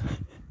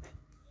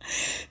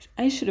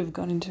 I should have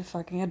gone into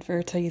fucking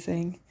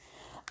advertising.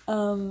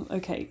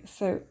 Okay,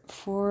 so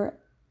for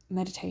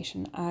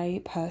meditation,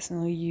 I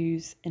personally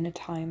use Inner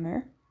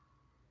Timer.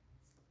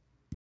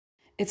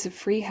 It's a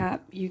free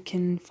app you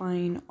can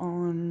find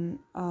on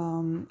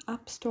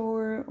App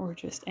Store or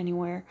just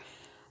anywhere.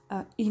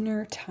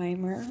 Inner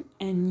Timer,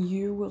 and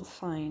you will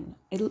find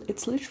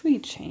it's literally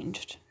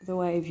changed the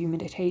way I view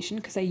meditation,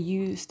 because I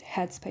used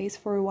Headspace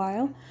for a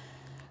while,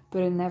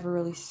 but it never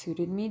really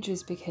suited me,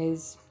 just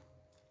because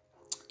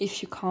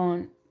if you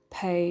can't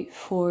pay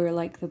for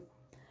like the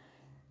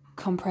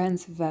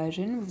comprehensive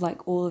version with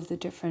like all of the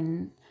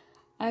different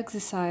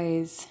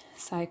exercise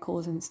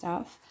cycles and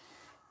stuff,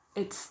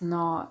 it's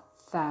not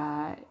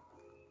that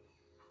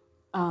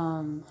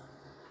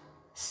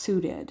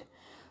suited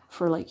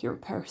for like your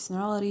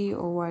personality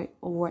or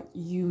what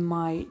you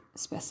might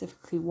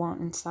specifically want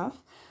and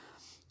stuff.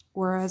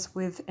 Whereas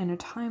with Inner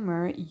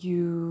Timer,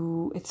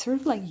 it's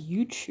sort of like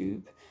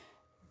YouTube,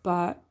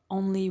 but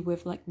only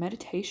with like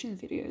meditation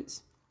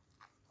videos.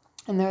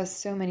 And there are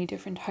so many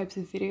different types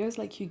of videos.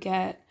 Like you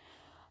get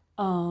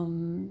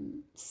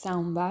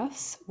sound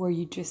baths where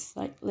you just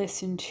like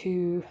listen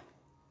to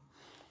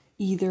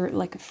either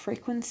like a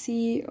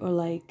frequency or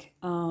like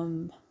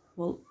a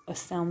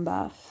sound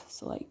bath.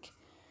 So like,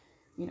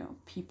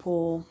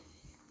 people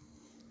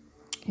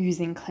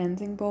using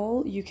cleansing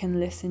bowl, you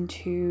can listen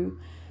to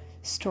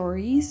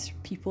stories,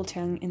 people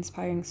telling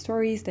inspiring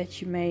stories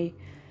that may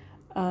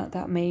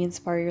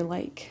inspire,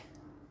 like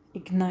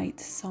ignite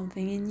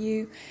something in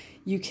you.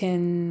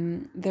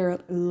 There are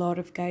a lot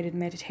of guided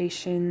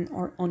meditation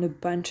or on a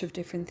bunch of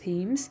different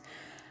themes.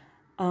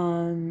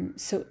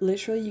 So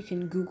literally you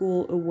can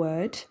Google a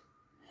word.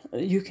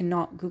 You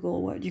cannot Google a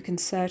word. You can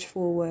search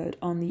for a word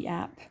on the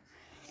app,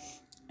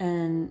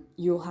 and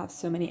you'll have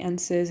so many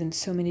answers and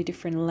so many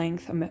different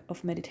lengths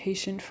of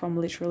meditation, from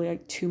literally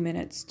like 2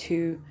 minutes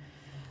to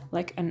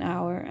like an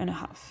hour and a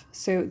half.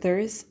 So there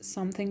is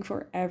something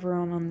for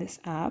everyone on this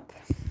app.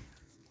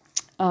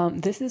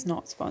 This is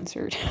not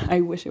sponsored.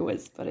 I wish it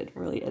was, but it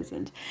really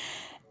isn't.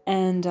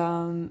 And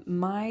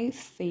my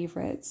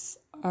favorites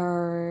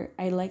are,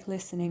 I like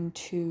listening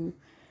to,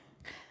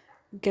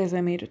 because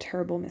I made a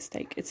terrible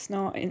mistake. It's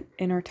not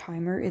Inner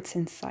Timer, it's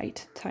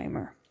Insight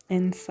Timer.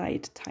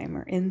 Insight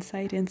Timer.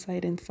 Insight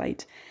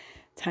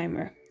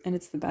Timer. And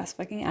it's the best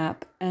fucking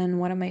app. And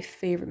one of my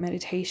favorite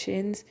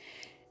meditations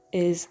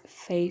is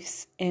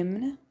Faith's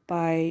Hymn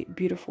by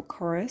Beautiful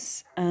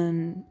Chorus.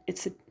 And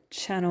it's a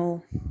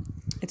channel,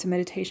 it's a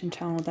meditation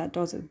channel that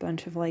does a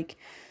bunch of like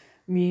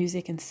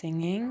music and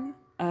singing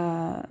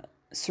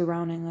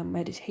surrounding the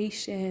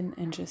meditation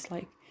and just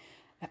like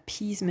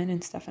appeasement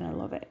and stuff. And I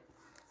love it.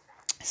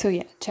 So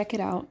yeah, check it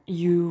out.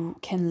 You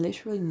can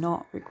literally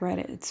not regret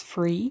it. It's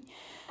free.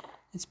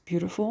 It's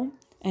beautiful.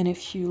 And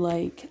if you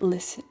like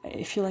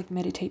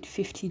meditate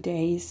 50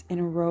 days in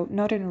a row,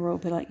 not in a row,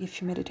 but like if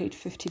you meditate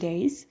 50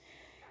 days,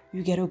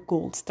 you get a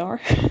gold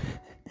star.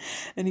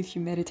 And if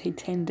you meditate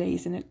 10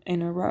 days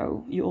in a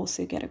row, you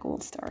also get a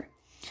gold star.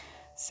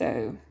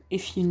 So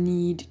if you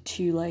need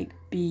to like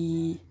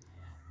be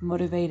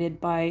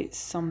motivated by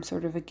some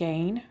sort of a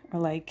gain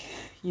or like,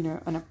 you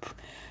know, an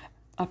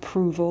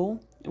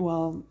approval,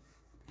 well,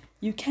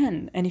 you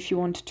can. And if you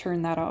want to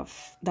turn that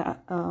off,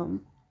 that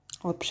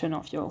option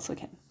off, you also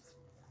can.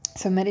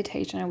 So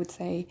meditation, I would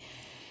say,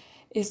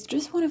 is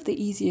just one of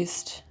the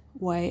easiest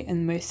way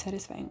and most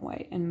satisfying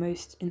way and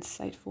most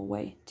insightful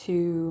way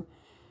to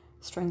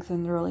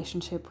strengthen the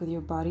relationship with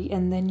your body.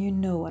 And then you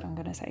know what I'm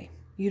gonna say.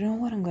 You know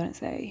what I'm gonna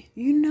say.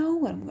 You know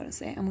what I'm gonna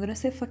say. I'm gonna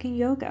say fucking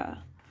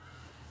yoga.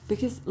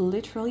 Because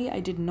literally I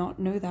did not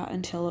know that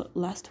until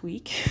last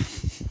week.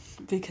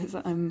 Because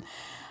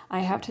I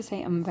have to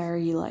say I'm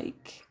very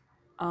like,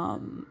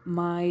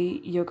 my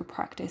yoga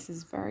practice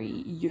is very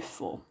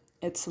youthful.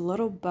 It's a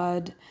little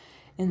bud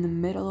in the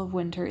middle of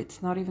winter.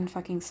 It's not even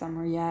fucking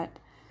summer yet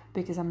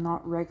because I'm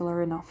not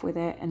regular enough with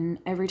it. And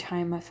every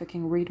time I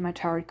fucking read my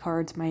tarot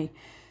cards, my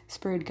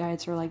spirit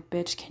guides are like,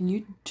 bitch, can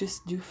you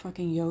just do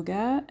fucking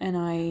yoga?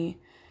 And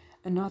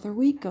another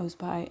week goes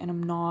by and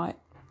I'm not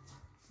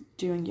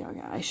doing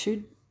yoga. I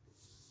should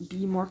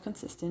be more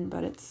consistent,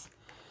 but it's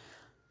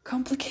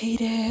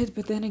complicated.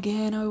 But then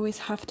again, I always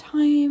have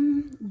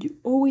time. You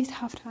always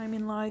have time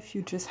in life.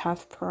 You just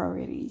have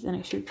priorities, and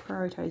I should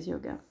prioritize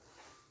yoga.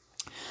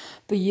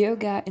 But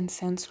yoga in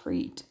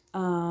Sanskrit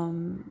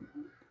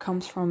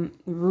comes from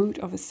the root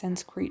of a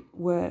Sanskrit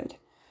word,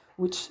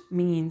 which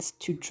means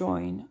to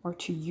join or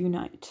to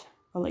unite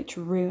or like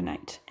to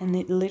reunite. And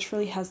it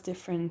literally has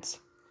different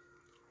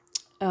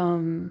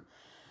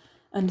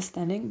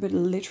understanding, but it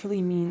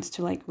literally means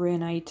to like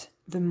reunite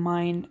the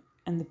mind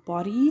and the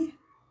body,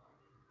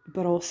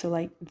 but also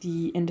like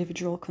the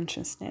individual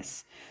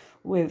consciousness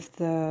with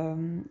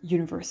the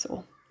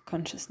universal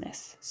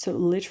consciousness. So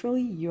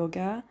literally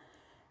yoga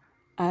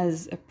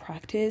as a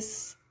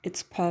practice,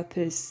 its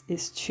purpose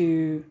is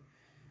to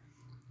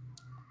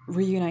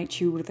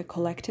reunite you with the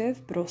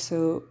collective, but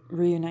also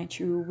reunite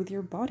you with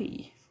your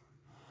body.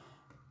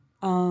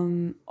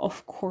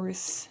 Of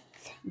course,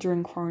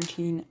 during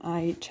quarantine,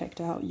 I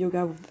checked out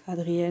Yoga with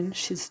Adrienne.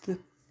 She's the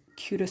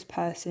cutest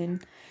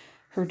person.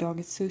 Her dog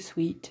is so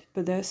sweet.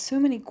 But there's so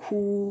many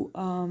cool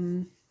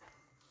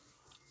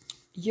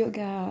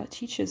yoga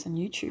teachers on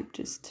YouTube.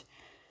 Just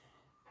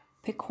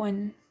pick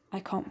one.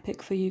 I can't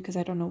pick for you because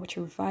I don't know what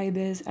your vibe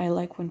is. I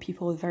like when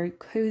people are very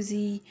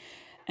cozy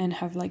and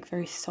have like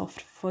very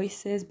soft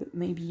voices, but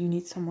maybe you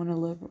need someone a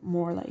little bit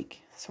more,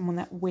 like someone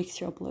that wakes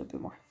you up a little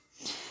bit more.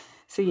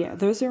 So yeah,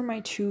 those are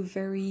my two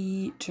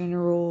very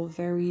general,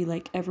 very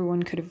like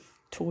everyone could have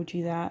told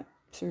you that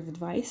sort of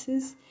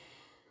advices.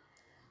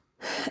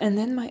 And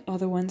then my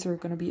other ones are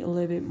going to be a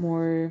little bit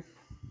more,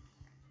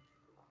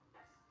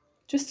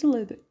 just a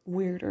little bit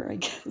weirder, I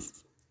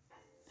guess.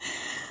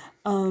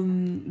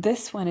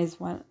 This one is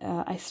one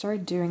I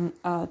started doing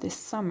this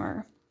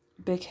summer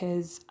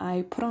because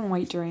I put on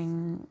weight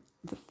during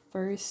the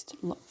first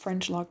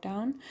French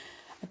lockdown.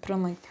 I put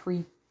on like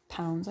 3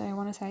 pounds, I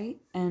want to say,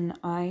 and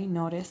I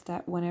noticed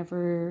that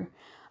whenever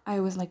I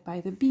was like by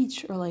the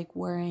beach or like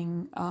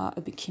wearing a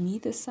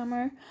bikini this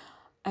summer,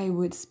 I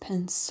would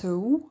spend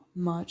so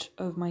much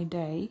of my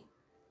day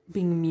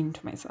being mean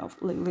to myself,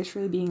 like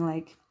literally being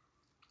like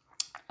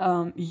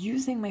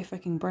using my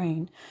fucking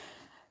brain,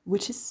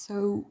 which is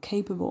so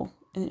capable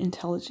and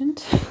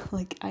intelligent.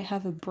 Like, I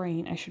have a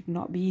brain, I should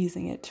not be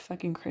using it to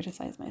fucking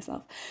criticize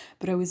myself,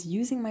 but I was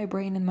using my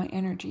brain and my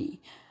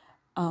energy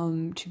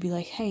to be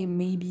like, hey,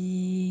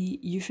 maybe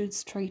you should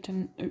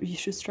straighten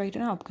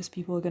up because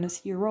people are gonna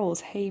see your rolls.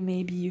 Hey,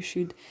 maybe you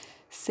should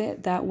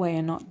sit that way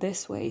and not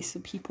this way so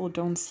people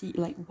don't see,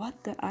 like,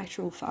 what the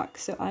actual fuck.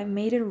 So I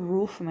made it a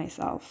rule for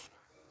myself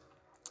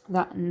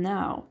that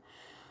now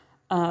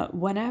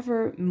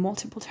whenever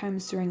multiple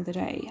times during the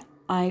day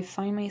I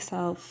find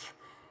myself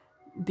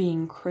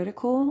being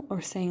critical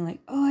or saying like,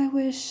 oh, I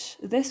wish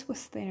this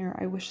was thinner,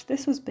 I wish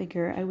this was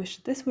bigger, I wish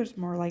this was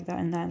more like that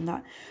and that and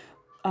that,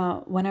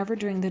 whenever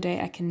during the day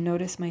I can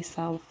notice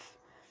myself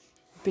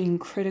being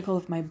critical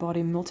of my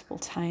body multiple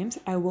times,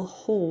 I will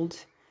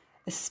hold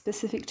a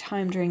specific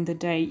time during the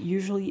day,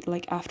 usually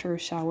like after a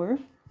shower,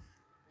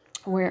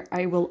 where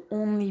I will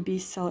only be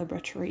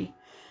celebratory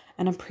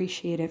and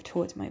appreciative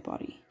towards my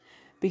body.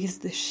 Because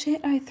the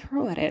shit I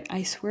throw at it,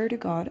 I swear to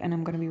God, and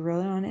I'm gonna be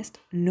really honest,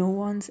 no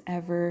one's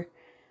ever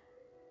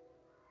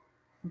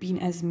been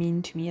as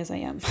mean to me as I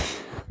am.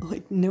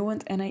 Like, no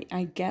one's, and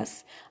I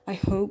guess, I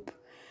hope,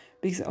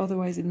 because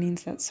otherwise it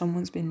means that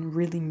someone's been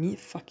really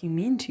fucking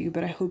mean to you,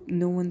 but I hope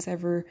no one's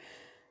ever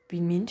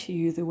been mean to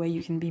you the way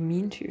you can be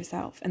mean to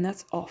yourself, and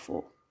that's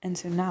awful. And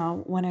so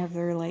now,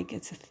 whenever, like,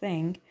 it's a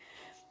thing,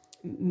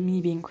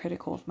 me being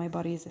critical of my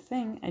body is a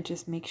thing, I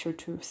just make sure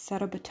to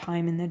set up a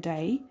time in the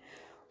day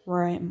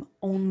where I'm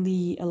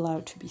only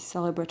allowed to be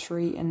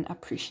celebratory and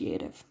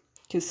appreciative.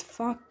 Because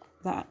fuck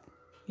that.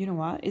 You know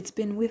what? It's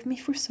been with me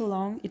for so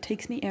long. It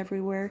takes me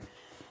everywhere.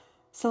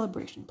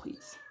 Celebration,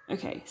 please.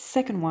 Okay,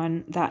 second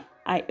one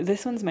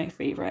this one's my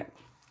favorite.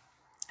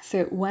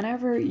 So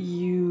whenever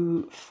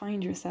you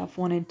find yourself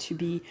wanting to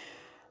be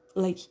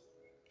like,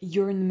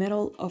 you're in the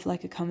middle of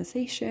like a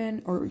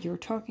conversation, or you're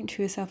talking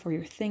to yourself, or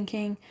you're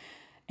thinking,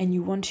 and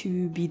you want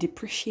to be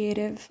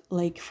depreciative,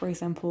 like, for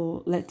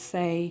example, let's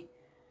say,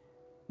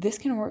 this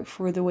can work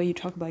for the way you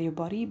talk about your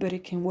body, but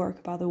it can work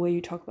about the way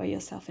you talk about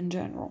yourself in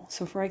general.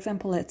 So for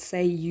example, let's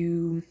say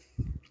you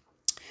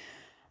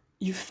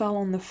fell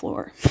on the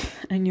floor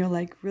and you're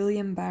like really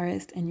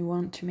embarrassed, and you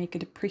want to make a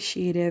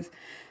depreciative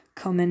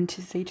comment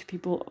to say to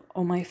people,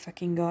 oh my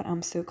fucking God,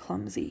 I'm so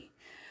clumsy.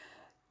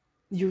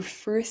 Your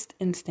first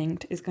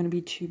instinct is going to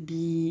be to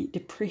be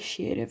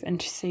depreciative and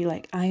to say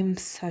like, I'm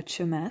such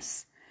a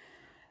mess.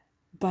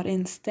 But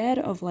instead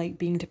of like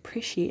being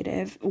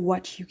depreciative,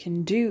 what you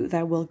can do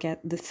that will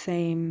get the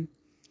same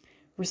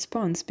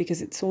response,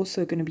 because it's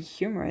also going to be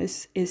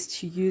humorous, is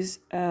to use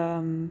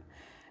an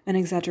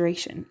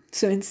exaggeration.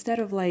 So instead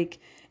of like,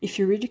 if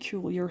you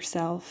ridicule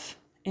yourself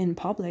in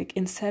public,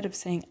 instead of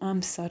saying,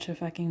 I'm such a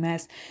fucking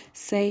mess,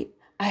 say,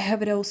 I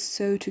have it all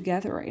so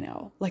together right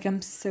now. Like,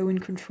 I'm so in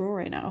control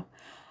right now.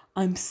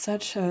 I'm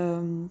such like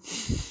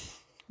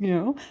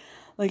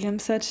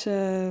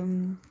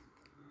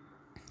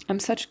I'm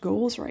such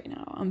goals right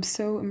now. I'm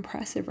so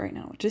impressive right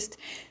now. Just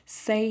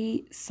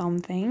say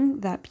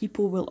something that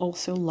people will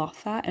also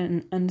laugh at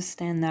and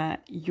understand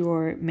that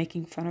you're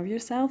making fun of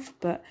yourself,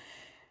 but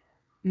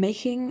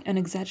making an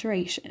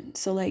exaggeration.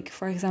 So like,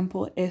 for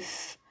example,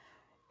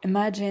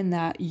 imagine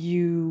that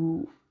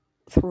you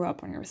threw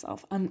up on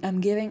yourself.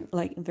 I'm giving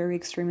like a very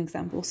extreme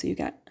example so you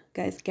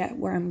guys get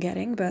where I'm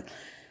getting, but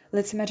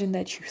let's imagine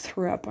that you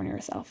threw up on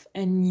yourself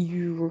and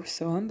you were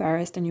so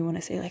embarrassed and you want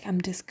to say like, I'm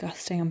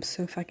disgusting, I'm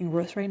so fucking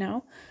gross right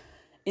now.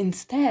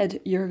 Instead,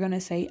 you're gonna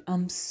say,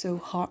 I'm so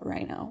hot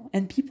right now.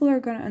 And people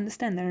are gonna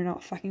understand that you're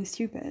not fucking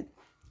stupid.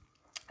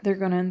 They're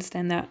gonna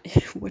understand that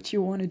what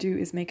you want to do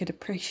is make a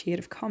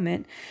depreciative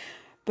comment,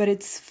 but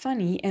it's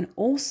funny, and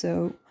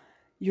also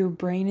your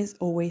brain is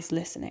always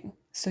listening.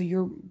 So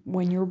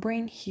when your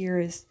brain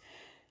hears,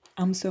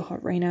 I'm so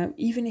hot right now,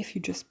 even if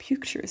you just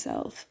puked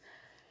yourself,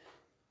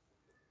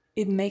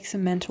 it makes a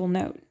mental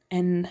note,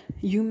 and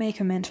you make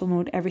a mental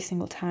note every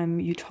single time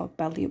you talk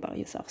badly about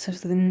yourself. So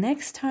the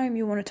next time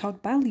you want to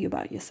talk badly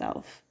about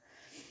yourself,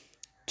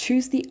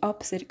 choose the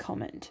opposite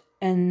comment,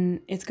 and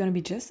it's going to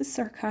be just as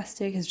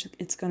sarcastic,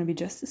 it's going to be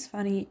just as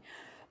funny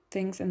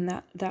things. And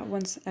that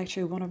one's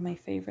actually one of my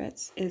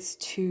favorites, is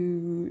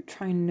to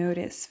try and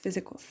notice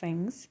physical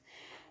things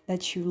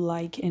that you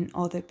like in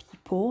other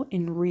people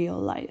in real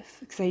life,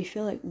 because I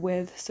feel like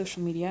with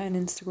social media and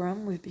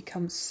Instagram, we've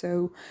become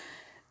so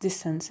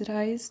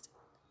desensitized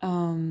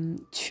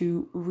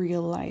to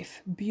real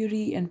life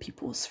beauty and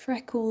people's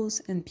freckles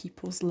and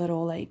people's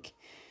little like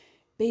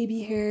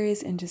baby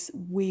hairs and just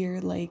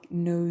weird like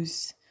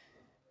nose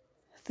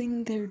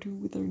thing they do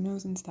with their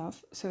nose and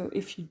stuff. So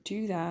if you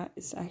do that,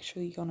 it's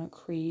actually gonna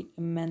create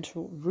a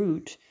mental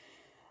root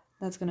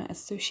that's gonna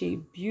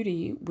associate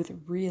beauty with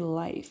real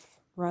life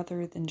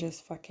rather than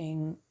just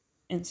fucking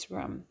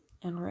Instagram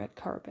and red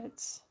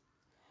carpets.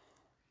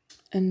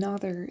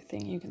 Another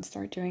thing you can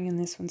start doing, and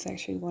this one's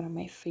actually one of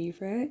my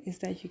favorite, is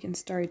that you can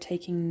start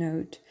taking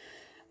note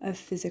of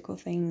physical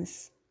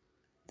things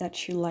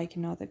that you like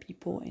in other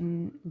people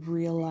in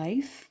real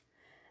life.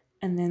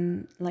 And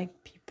then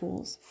like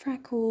people's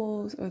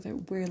freckles, or their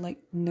weird like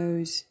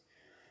nose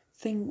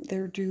thing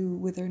they do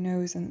with their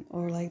nose, and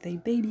or like they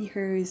baby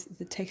hairs,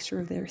 the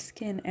texture of their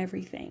skin,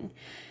 everything.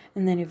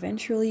 And then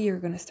eventually you're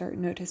going to start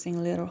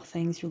noticing little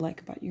things you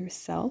like about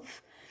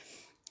yourself.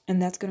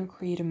 And that's going to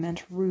create a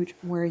mental root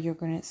where you're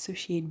going to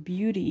associate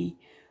beauty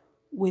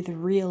with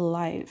real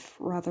life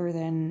rather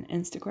than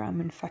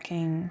Instagram and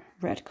fucking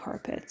red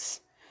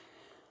carpets.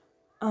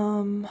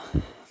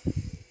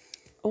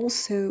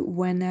 Also,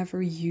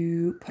 whenever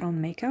you put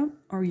on makeup,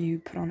 or you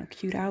put on a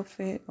cute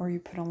outfit, or you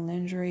put on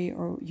lingerie,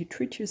 or you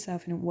treat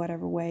yourself in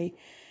whatever way,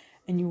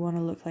 and you want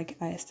to look like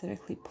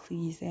aesthetically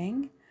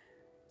pleasing,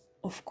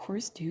 of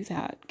course do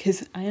that.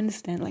 Because I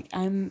understand, like,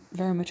 I'm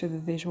very much of a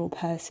visual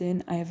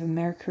person. I have a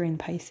Mercury in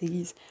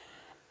Pisces,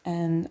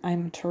 and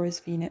I'm a Taurus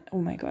Venus.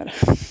 Oh my god.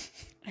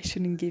 I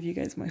shouldn't give you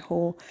guys my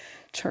whole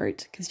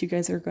chart, because you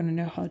guys are going to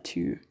know how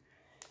to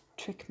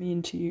trick me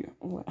into,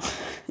 well,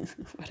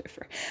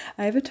 whatever.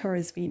 I have a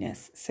Taurus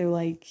Venus, so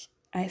like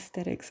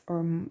aesthetics, or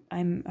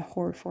I'm a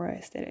whore for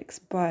aesthetics,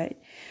 but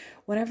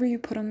whenever you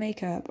put on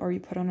makeup or you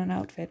put on an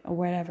outfit or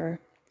whatever,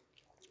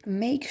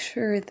 make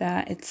sure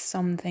that it's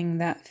something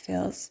that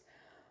feels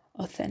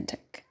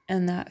authentic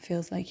and that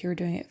feels like you're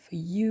doing it for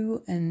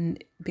you,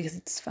 and because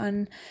it's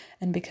fun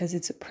and because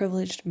it's a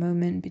privileged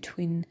moment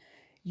between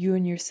you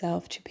and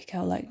yourself to pick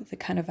out like the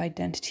kind of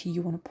identity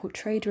you want to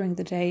portray during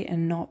the day,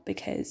 and not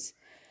because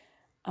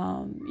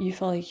you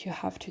feel like you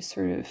have to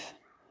sort of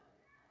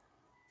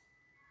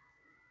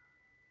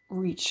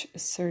reach a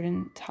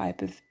certain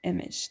type of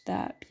image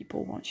that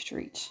people want you to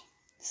reach.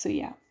 So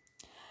yeah.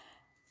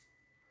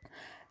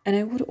 And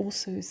I would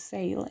also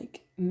say,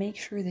 like, make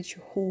sure that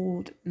you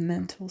hold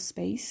mental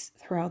space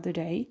throughout the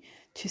day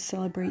to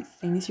celebrate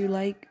things you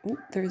like. Oh,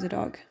 there's a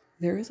dog.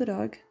 There is a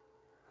dog.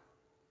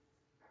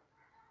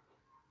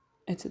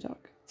 It's a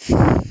dog.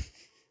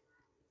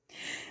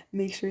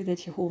 Make sure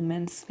that you hold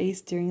mental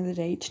space during the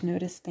day to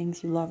notice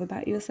things you love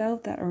about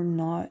yourself that are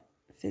not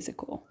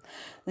physical.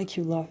 Like,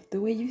 you love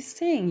the way you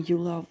sing. You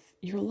love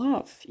your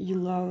laugh. You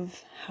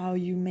love how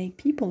you make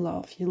people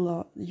laugh. You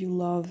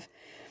love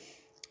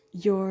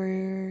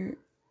your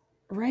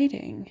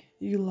writing.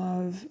 You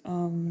love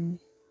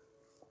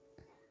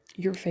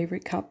your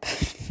favorite cup.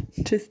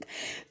 Just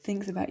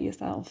things about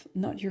yourself,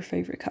 not your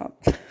favorite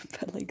cup,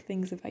 but like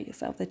things about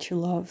yourself that you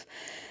love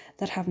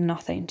that have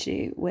nothing to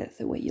do with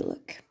the way you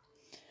look.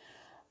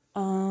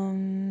 Oh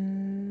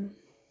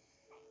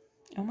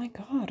my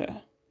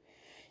god,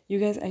 you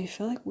guys, I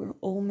feel like we're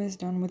almost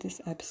done with this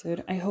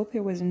episode. I hope it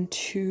wasn't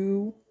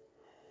too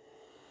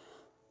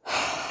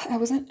I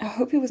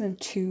hope it wasn't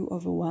too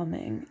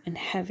overwhelming and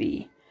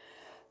heavy,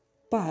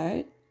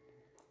 but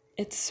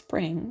it's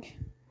spring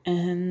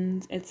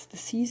and it's the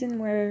season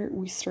where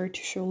we start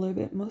to show a little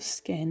bit more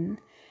skin,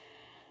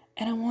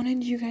 and I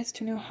wanted you guys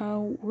to know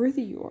how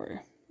worthy you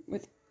are.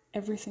 With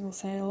every single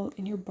cell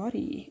in your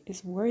body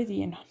is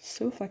worthy and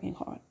so fucking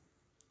hot.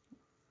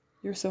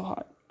 You're so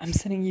hot. I'm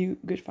sending you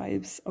good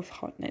vibes of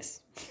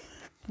hotness.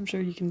 I'm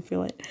sure you can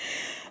feel it.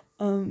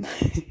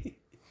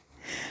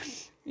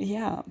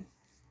 Yeah,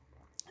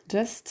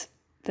 just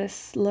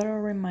this little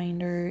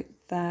reminder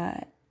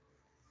that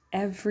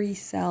every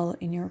cell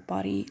in your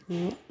body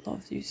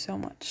loves you so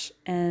much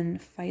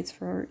and fights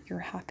for your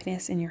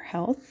happiness and your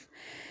health.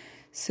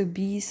 So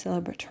be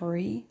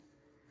celebratory,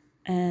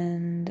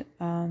 and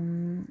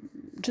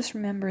just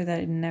remember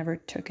that it never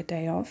took a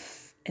day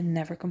off. It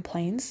never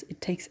complains. It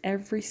takes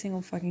every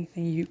single fucking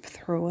thing you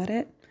throw at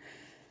it.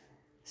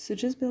 So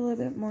just be a little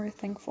bit more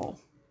thankful.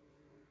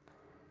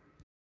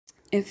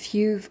 If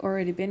you've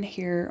already been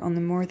here on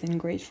the More Than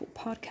Grateful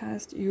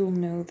podcast, you'll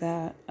know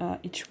that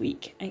each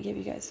week I give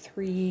you guys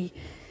 3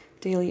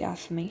 daily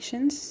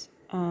affirmations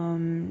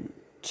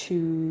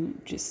to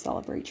just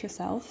celebrate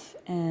yourself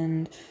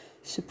and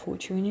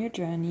support you in your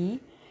journey.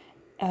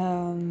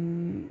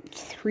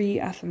 3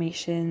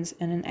 affirmations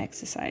and an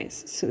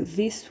exercise. So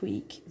this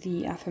week,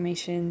 the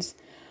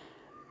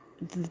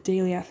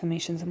daily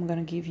affirmations I'm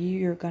going to give you,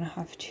 you're going to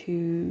have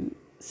to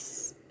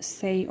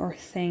say or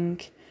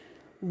think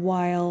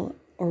while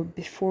or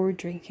before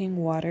drinking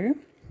water,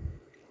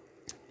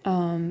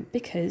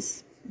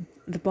 because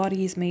the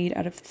body is made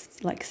out of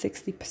like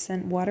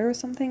 60% water or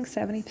something,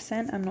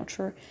 70%, I'm not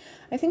sure.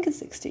 I think it's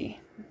 60,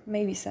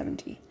 maybe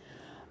 70.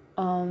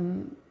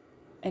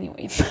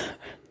 Anyway,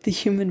 the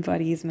human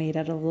body is made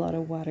out of a lot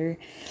of water,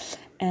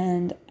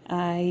 and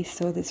I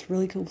saw this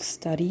really cool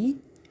study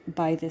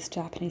by this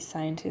Japanese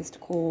scientist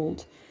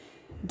called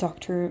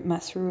Dr.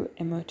 Masaru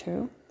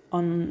Emoto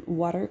on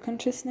water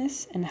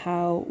consciousness and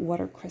how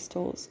water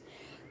crystals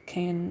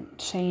can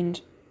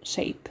change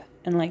shape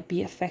and like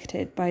be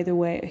affected by the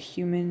way a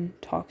human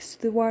talks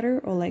to the water,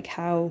 or like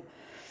how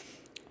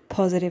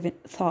positive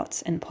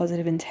thoughts and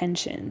positive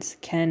intentions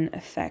can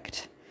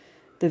affect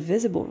the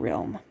visible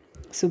realm.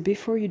 So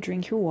before you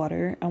drink your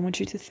water, I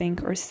want you to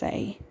think or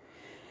say,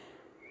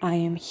 I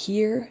am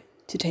here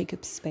to take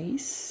up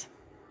space.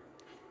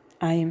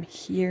 I am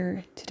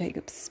here to take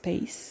up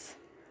space.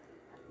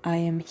 I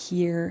am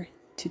here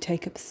to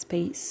take up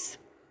space.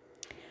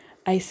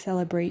 I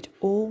celebrate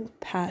all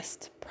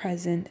past,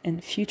 present,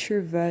 and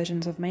future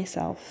versions of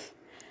myself.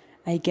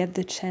 I get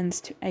the chance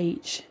to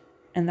age,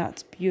 and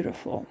that's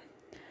beautiful.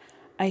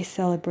 I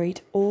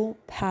celebrate all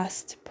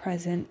past,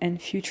 present,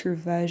 and future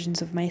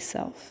versions of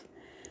myself.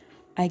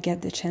 I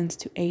get the chance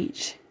to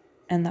age,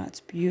 and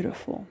that's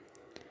beautiful.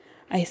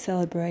 I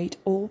celebrate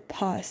all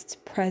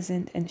past,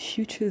 present, and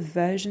future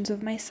versions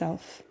of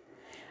myself.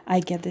 I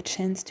get the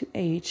chance to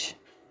age,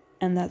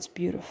 and that's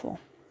beautiful.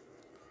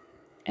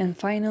 And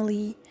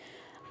finally,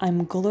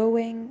 I'm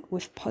glowing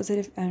with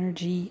positive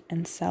energy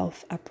and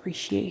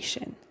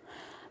self-appreciation.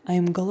 I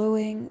am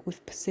glowing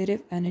with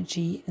positive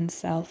energy and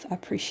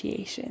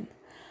self-appreciation.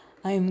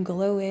 I am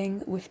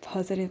glowing with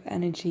positive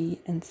energy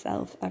and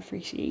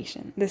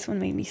self-appreciation. This one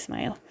made me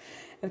smile.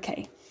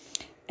 Okay.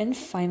 And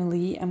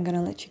finally, I'm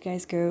gonna let you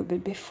guys go.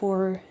 But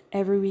before,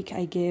 every week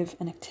I give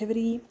an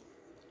activity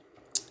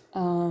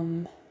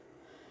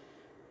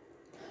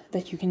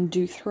that you can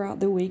do throughout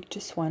the week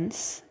just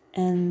once.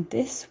 And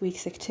this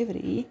week's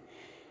activity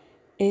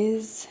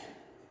is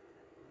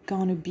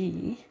gonna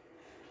be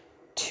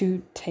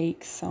to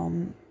take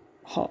some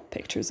hot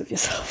pictures of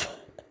yourself.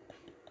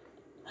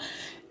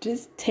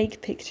 Just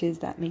take pictures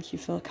that make you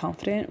feel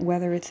confident,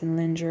 whether it's in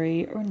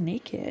lingerie or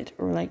naked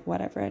or like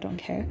whatever, I don't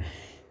care.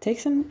 Take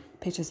some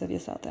pictures of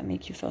yourself that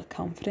make you feel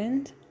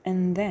confident,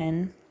 and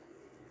then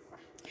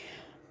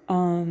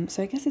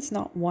so I guess it's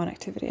not one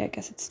activity, I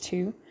guess it's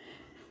two.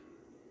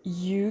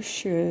 You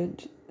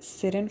should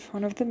sit in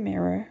front of the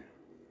mirror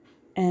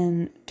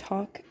and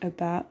talk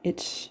about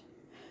each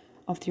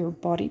of your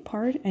body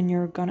part, and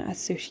you're gonna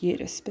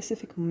associate a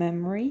specific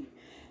memory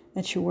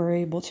that you were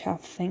able to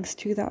have thanks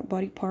to that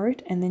body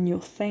part, and then you'll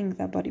thank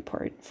that body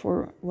part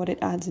for what it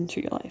adds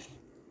into your life.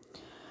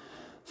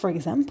 For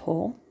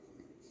example,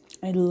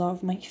 I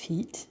love my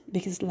feet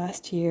because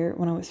last year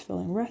when I was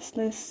feeling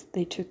restless,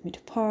 they took me to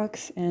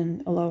parks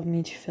and allowed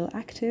me to feel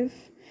active,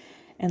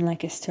 and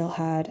like I still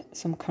had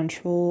some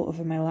control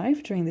over my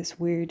life during this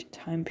weird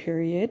time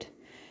period.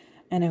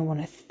 And I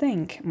want to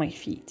thank my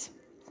feet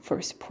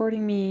for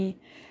supporting me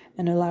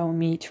and allowing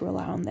me to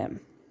rely on them.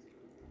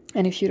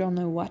 And if you don't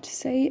know what to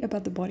say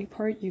about the body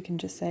part, you can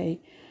just say,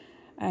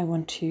 I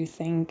want to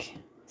thank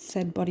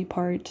said body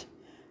part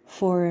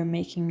for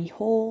making me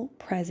whole,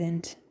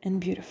 present, and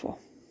beautiful.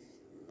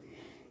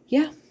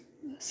 Yeah,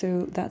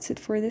 so that's it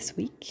for this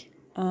week.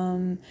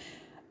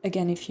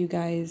 Again, if you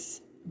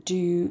guys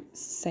do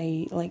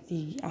say like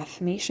the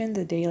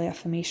daily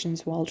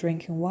affirmations while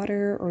drinking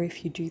water, or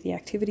if you do the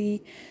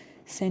activity,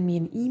 send me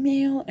an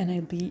email and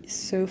I'd be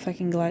so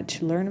fucking glad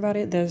to learn about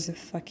it. There's a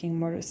fucking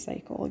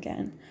motorcycle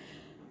again.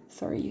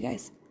 Sorry, you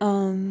guys.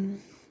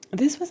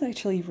 This was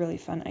actually really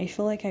fun. I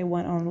feel like I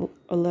went on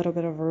a little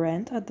bit of a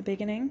rant at the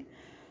beginning,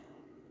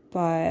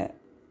 but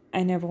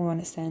I never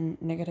want to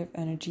send negative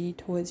energy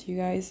towards you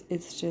guys.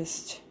 It's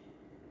just,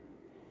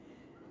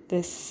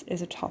 this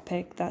is a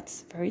topic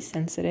that's very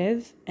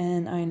sensitive,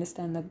 and I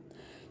understand that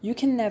you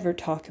can never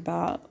talk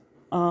about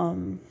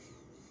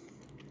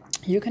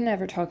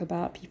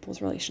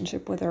people's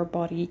relationship with their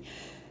body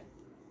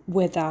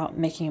without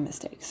making a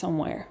mistake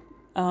somewhere,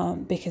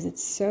 because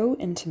it's so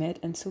intimate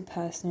and so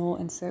personal,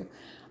 and so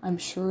I'm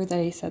sure that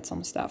I said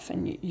some stuff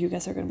and you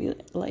guys are gonna be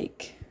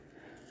like,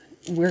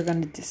 we're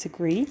gonna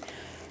disagree,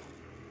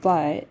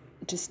 but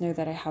just know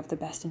that I have the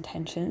best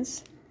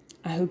intentions.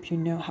 I hope you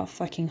know how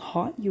fucking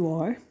hot you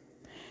are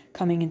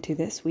coming into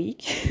this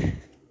week.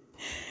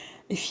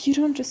 If you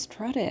don't, just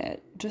strut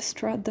it. Just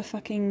strut the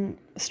fucking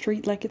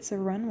street like it's a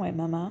runway,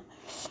 mama.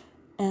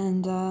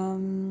 And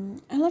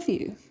I love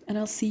you. And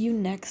I'll see you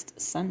next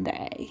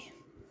Sunday.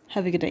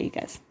 Have a good day, you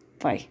guys.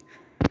 Bye.